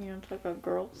one thing? You want to talk about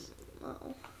girls? No.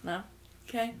 No?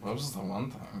 Okay. What was the one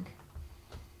thing?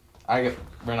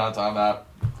 We're not talking about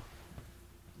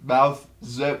mouth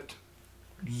zipped.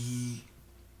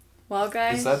 Well,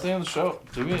 guys. Is that the end of the show?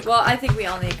 Do we? Well, I think we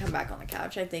all need to come back on the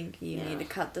couch. I think you need to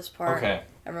cut this part. Okay.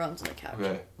 Everyone's on the couch.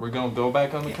 Okay. We're gonna go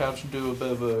back on the couch and do a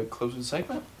bit of a closing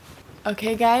segment.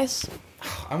 Okay, guys.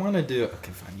 I want to do it.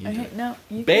 Okay, fine. You do it. No,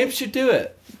 you Babe should do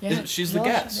it. Yeah, She's the Joel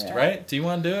should guest, do it. right? Do you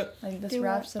want to do it? Like this Do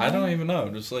wraps it I up. don't even know.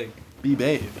 Just like be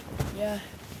babe. Yeah.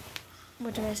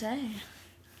 What did I say?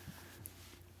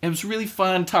 It was really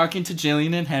fun talking to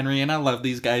Jillian and Henry, and I love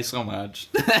these guys so much.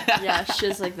 Yeah,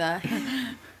 shit's like that.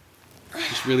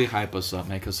 Just really hype us up,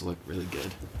 make us look really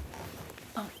good.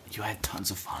 Oh. You had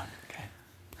tons of fun, okay?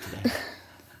 Today.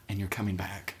 And you're coming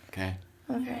back, okay?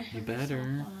 Okay. You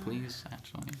better, please,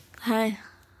 actually. Hi.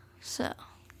 So,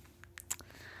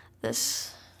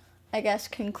 this, I guess,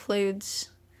 concludes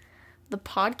the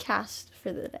podcast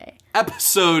for the day.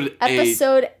 Episode 8.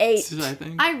 Episode 8. I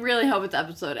think. I really hope it's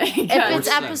episode 8. If guys. it's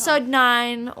episode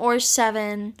 9 or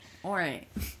 7, All right.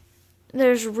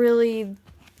 there's really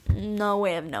no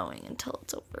way of knowing until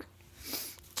it's over.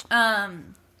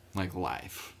 Like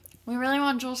life. We really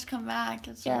want Jules to come back.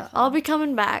 It's Yeah, I'll be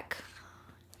coming back.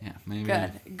 Yeah, maybe.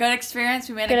 Good experience.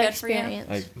 We made Good it good experience.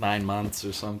 Like 9 months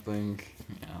or something.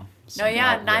 You know. for you. No,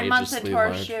 yeah, 9 months into our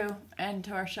outrageously large. show.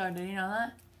 Into our show. Did you know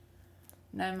that?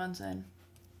 9 months in.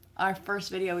 Our first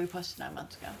video we posted 9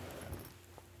 months ago.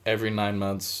 Every 9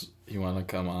 months you want to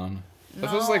come on. That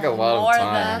No, feels like a lot more of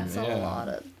than time. That's yeah. a lot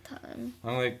of time.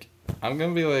 I'm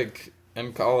gonna be like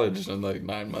in college in like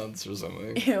 9 months or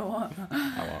something. Ew.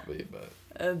 I won't be, but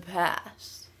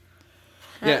Pass.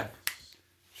 yeah.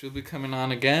 She'll be coming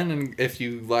on again, and if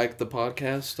you liked the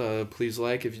podcast, please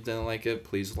like. If you didn't like it,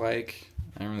 please like.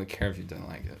 I don't really care if you didn't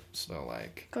like it. Still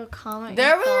like. Go comment. There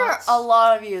your were thoughts. a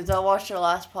lot of you that watched our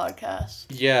last podcast.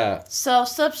 Yeah, So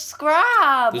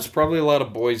subscribe. there's probably a lot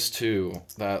of boys too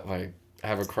that like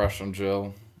have a crush on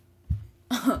Jill.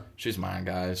 She's mine,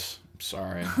 guys. I'm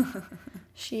sorry.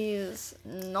 She's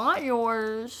not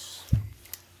yours.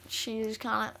 She's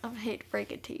kind of, I hate to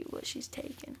break it to you, but she's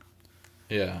taken.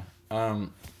 Yeah.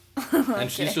 And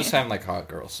she's just having like hot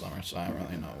girl summer, so I don't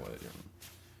really know what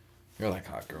you're like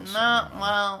hot girl No, summer.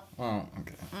 well. Well,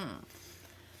 okay.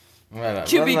 Whatever.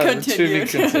 To be continued.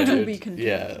 To be continued.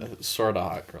 Yeah, sort of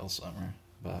hot girl summer.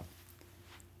 But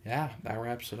yeah, that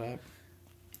wraps it up.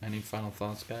 Any final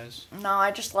thoughts, guys? No,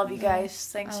 I just love you guys.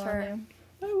 Thanks I for. love you.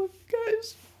 I love you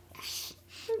guys.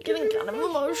 Getting kind of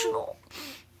emotional.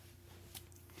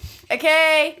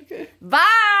 Okay. Okay. Bye.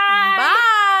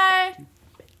 Bye.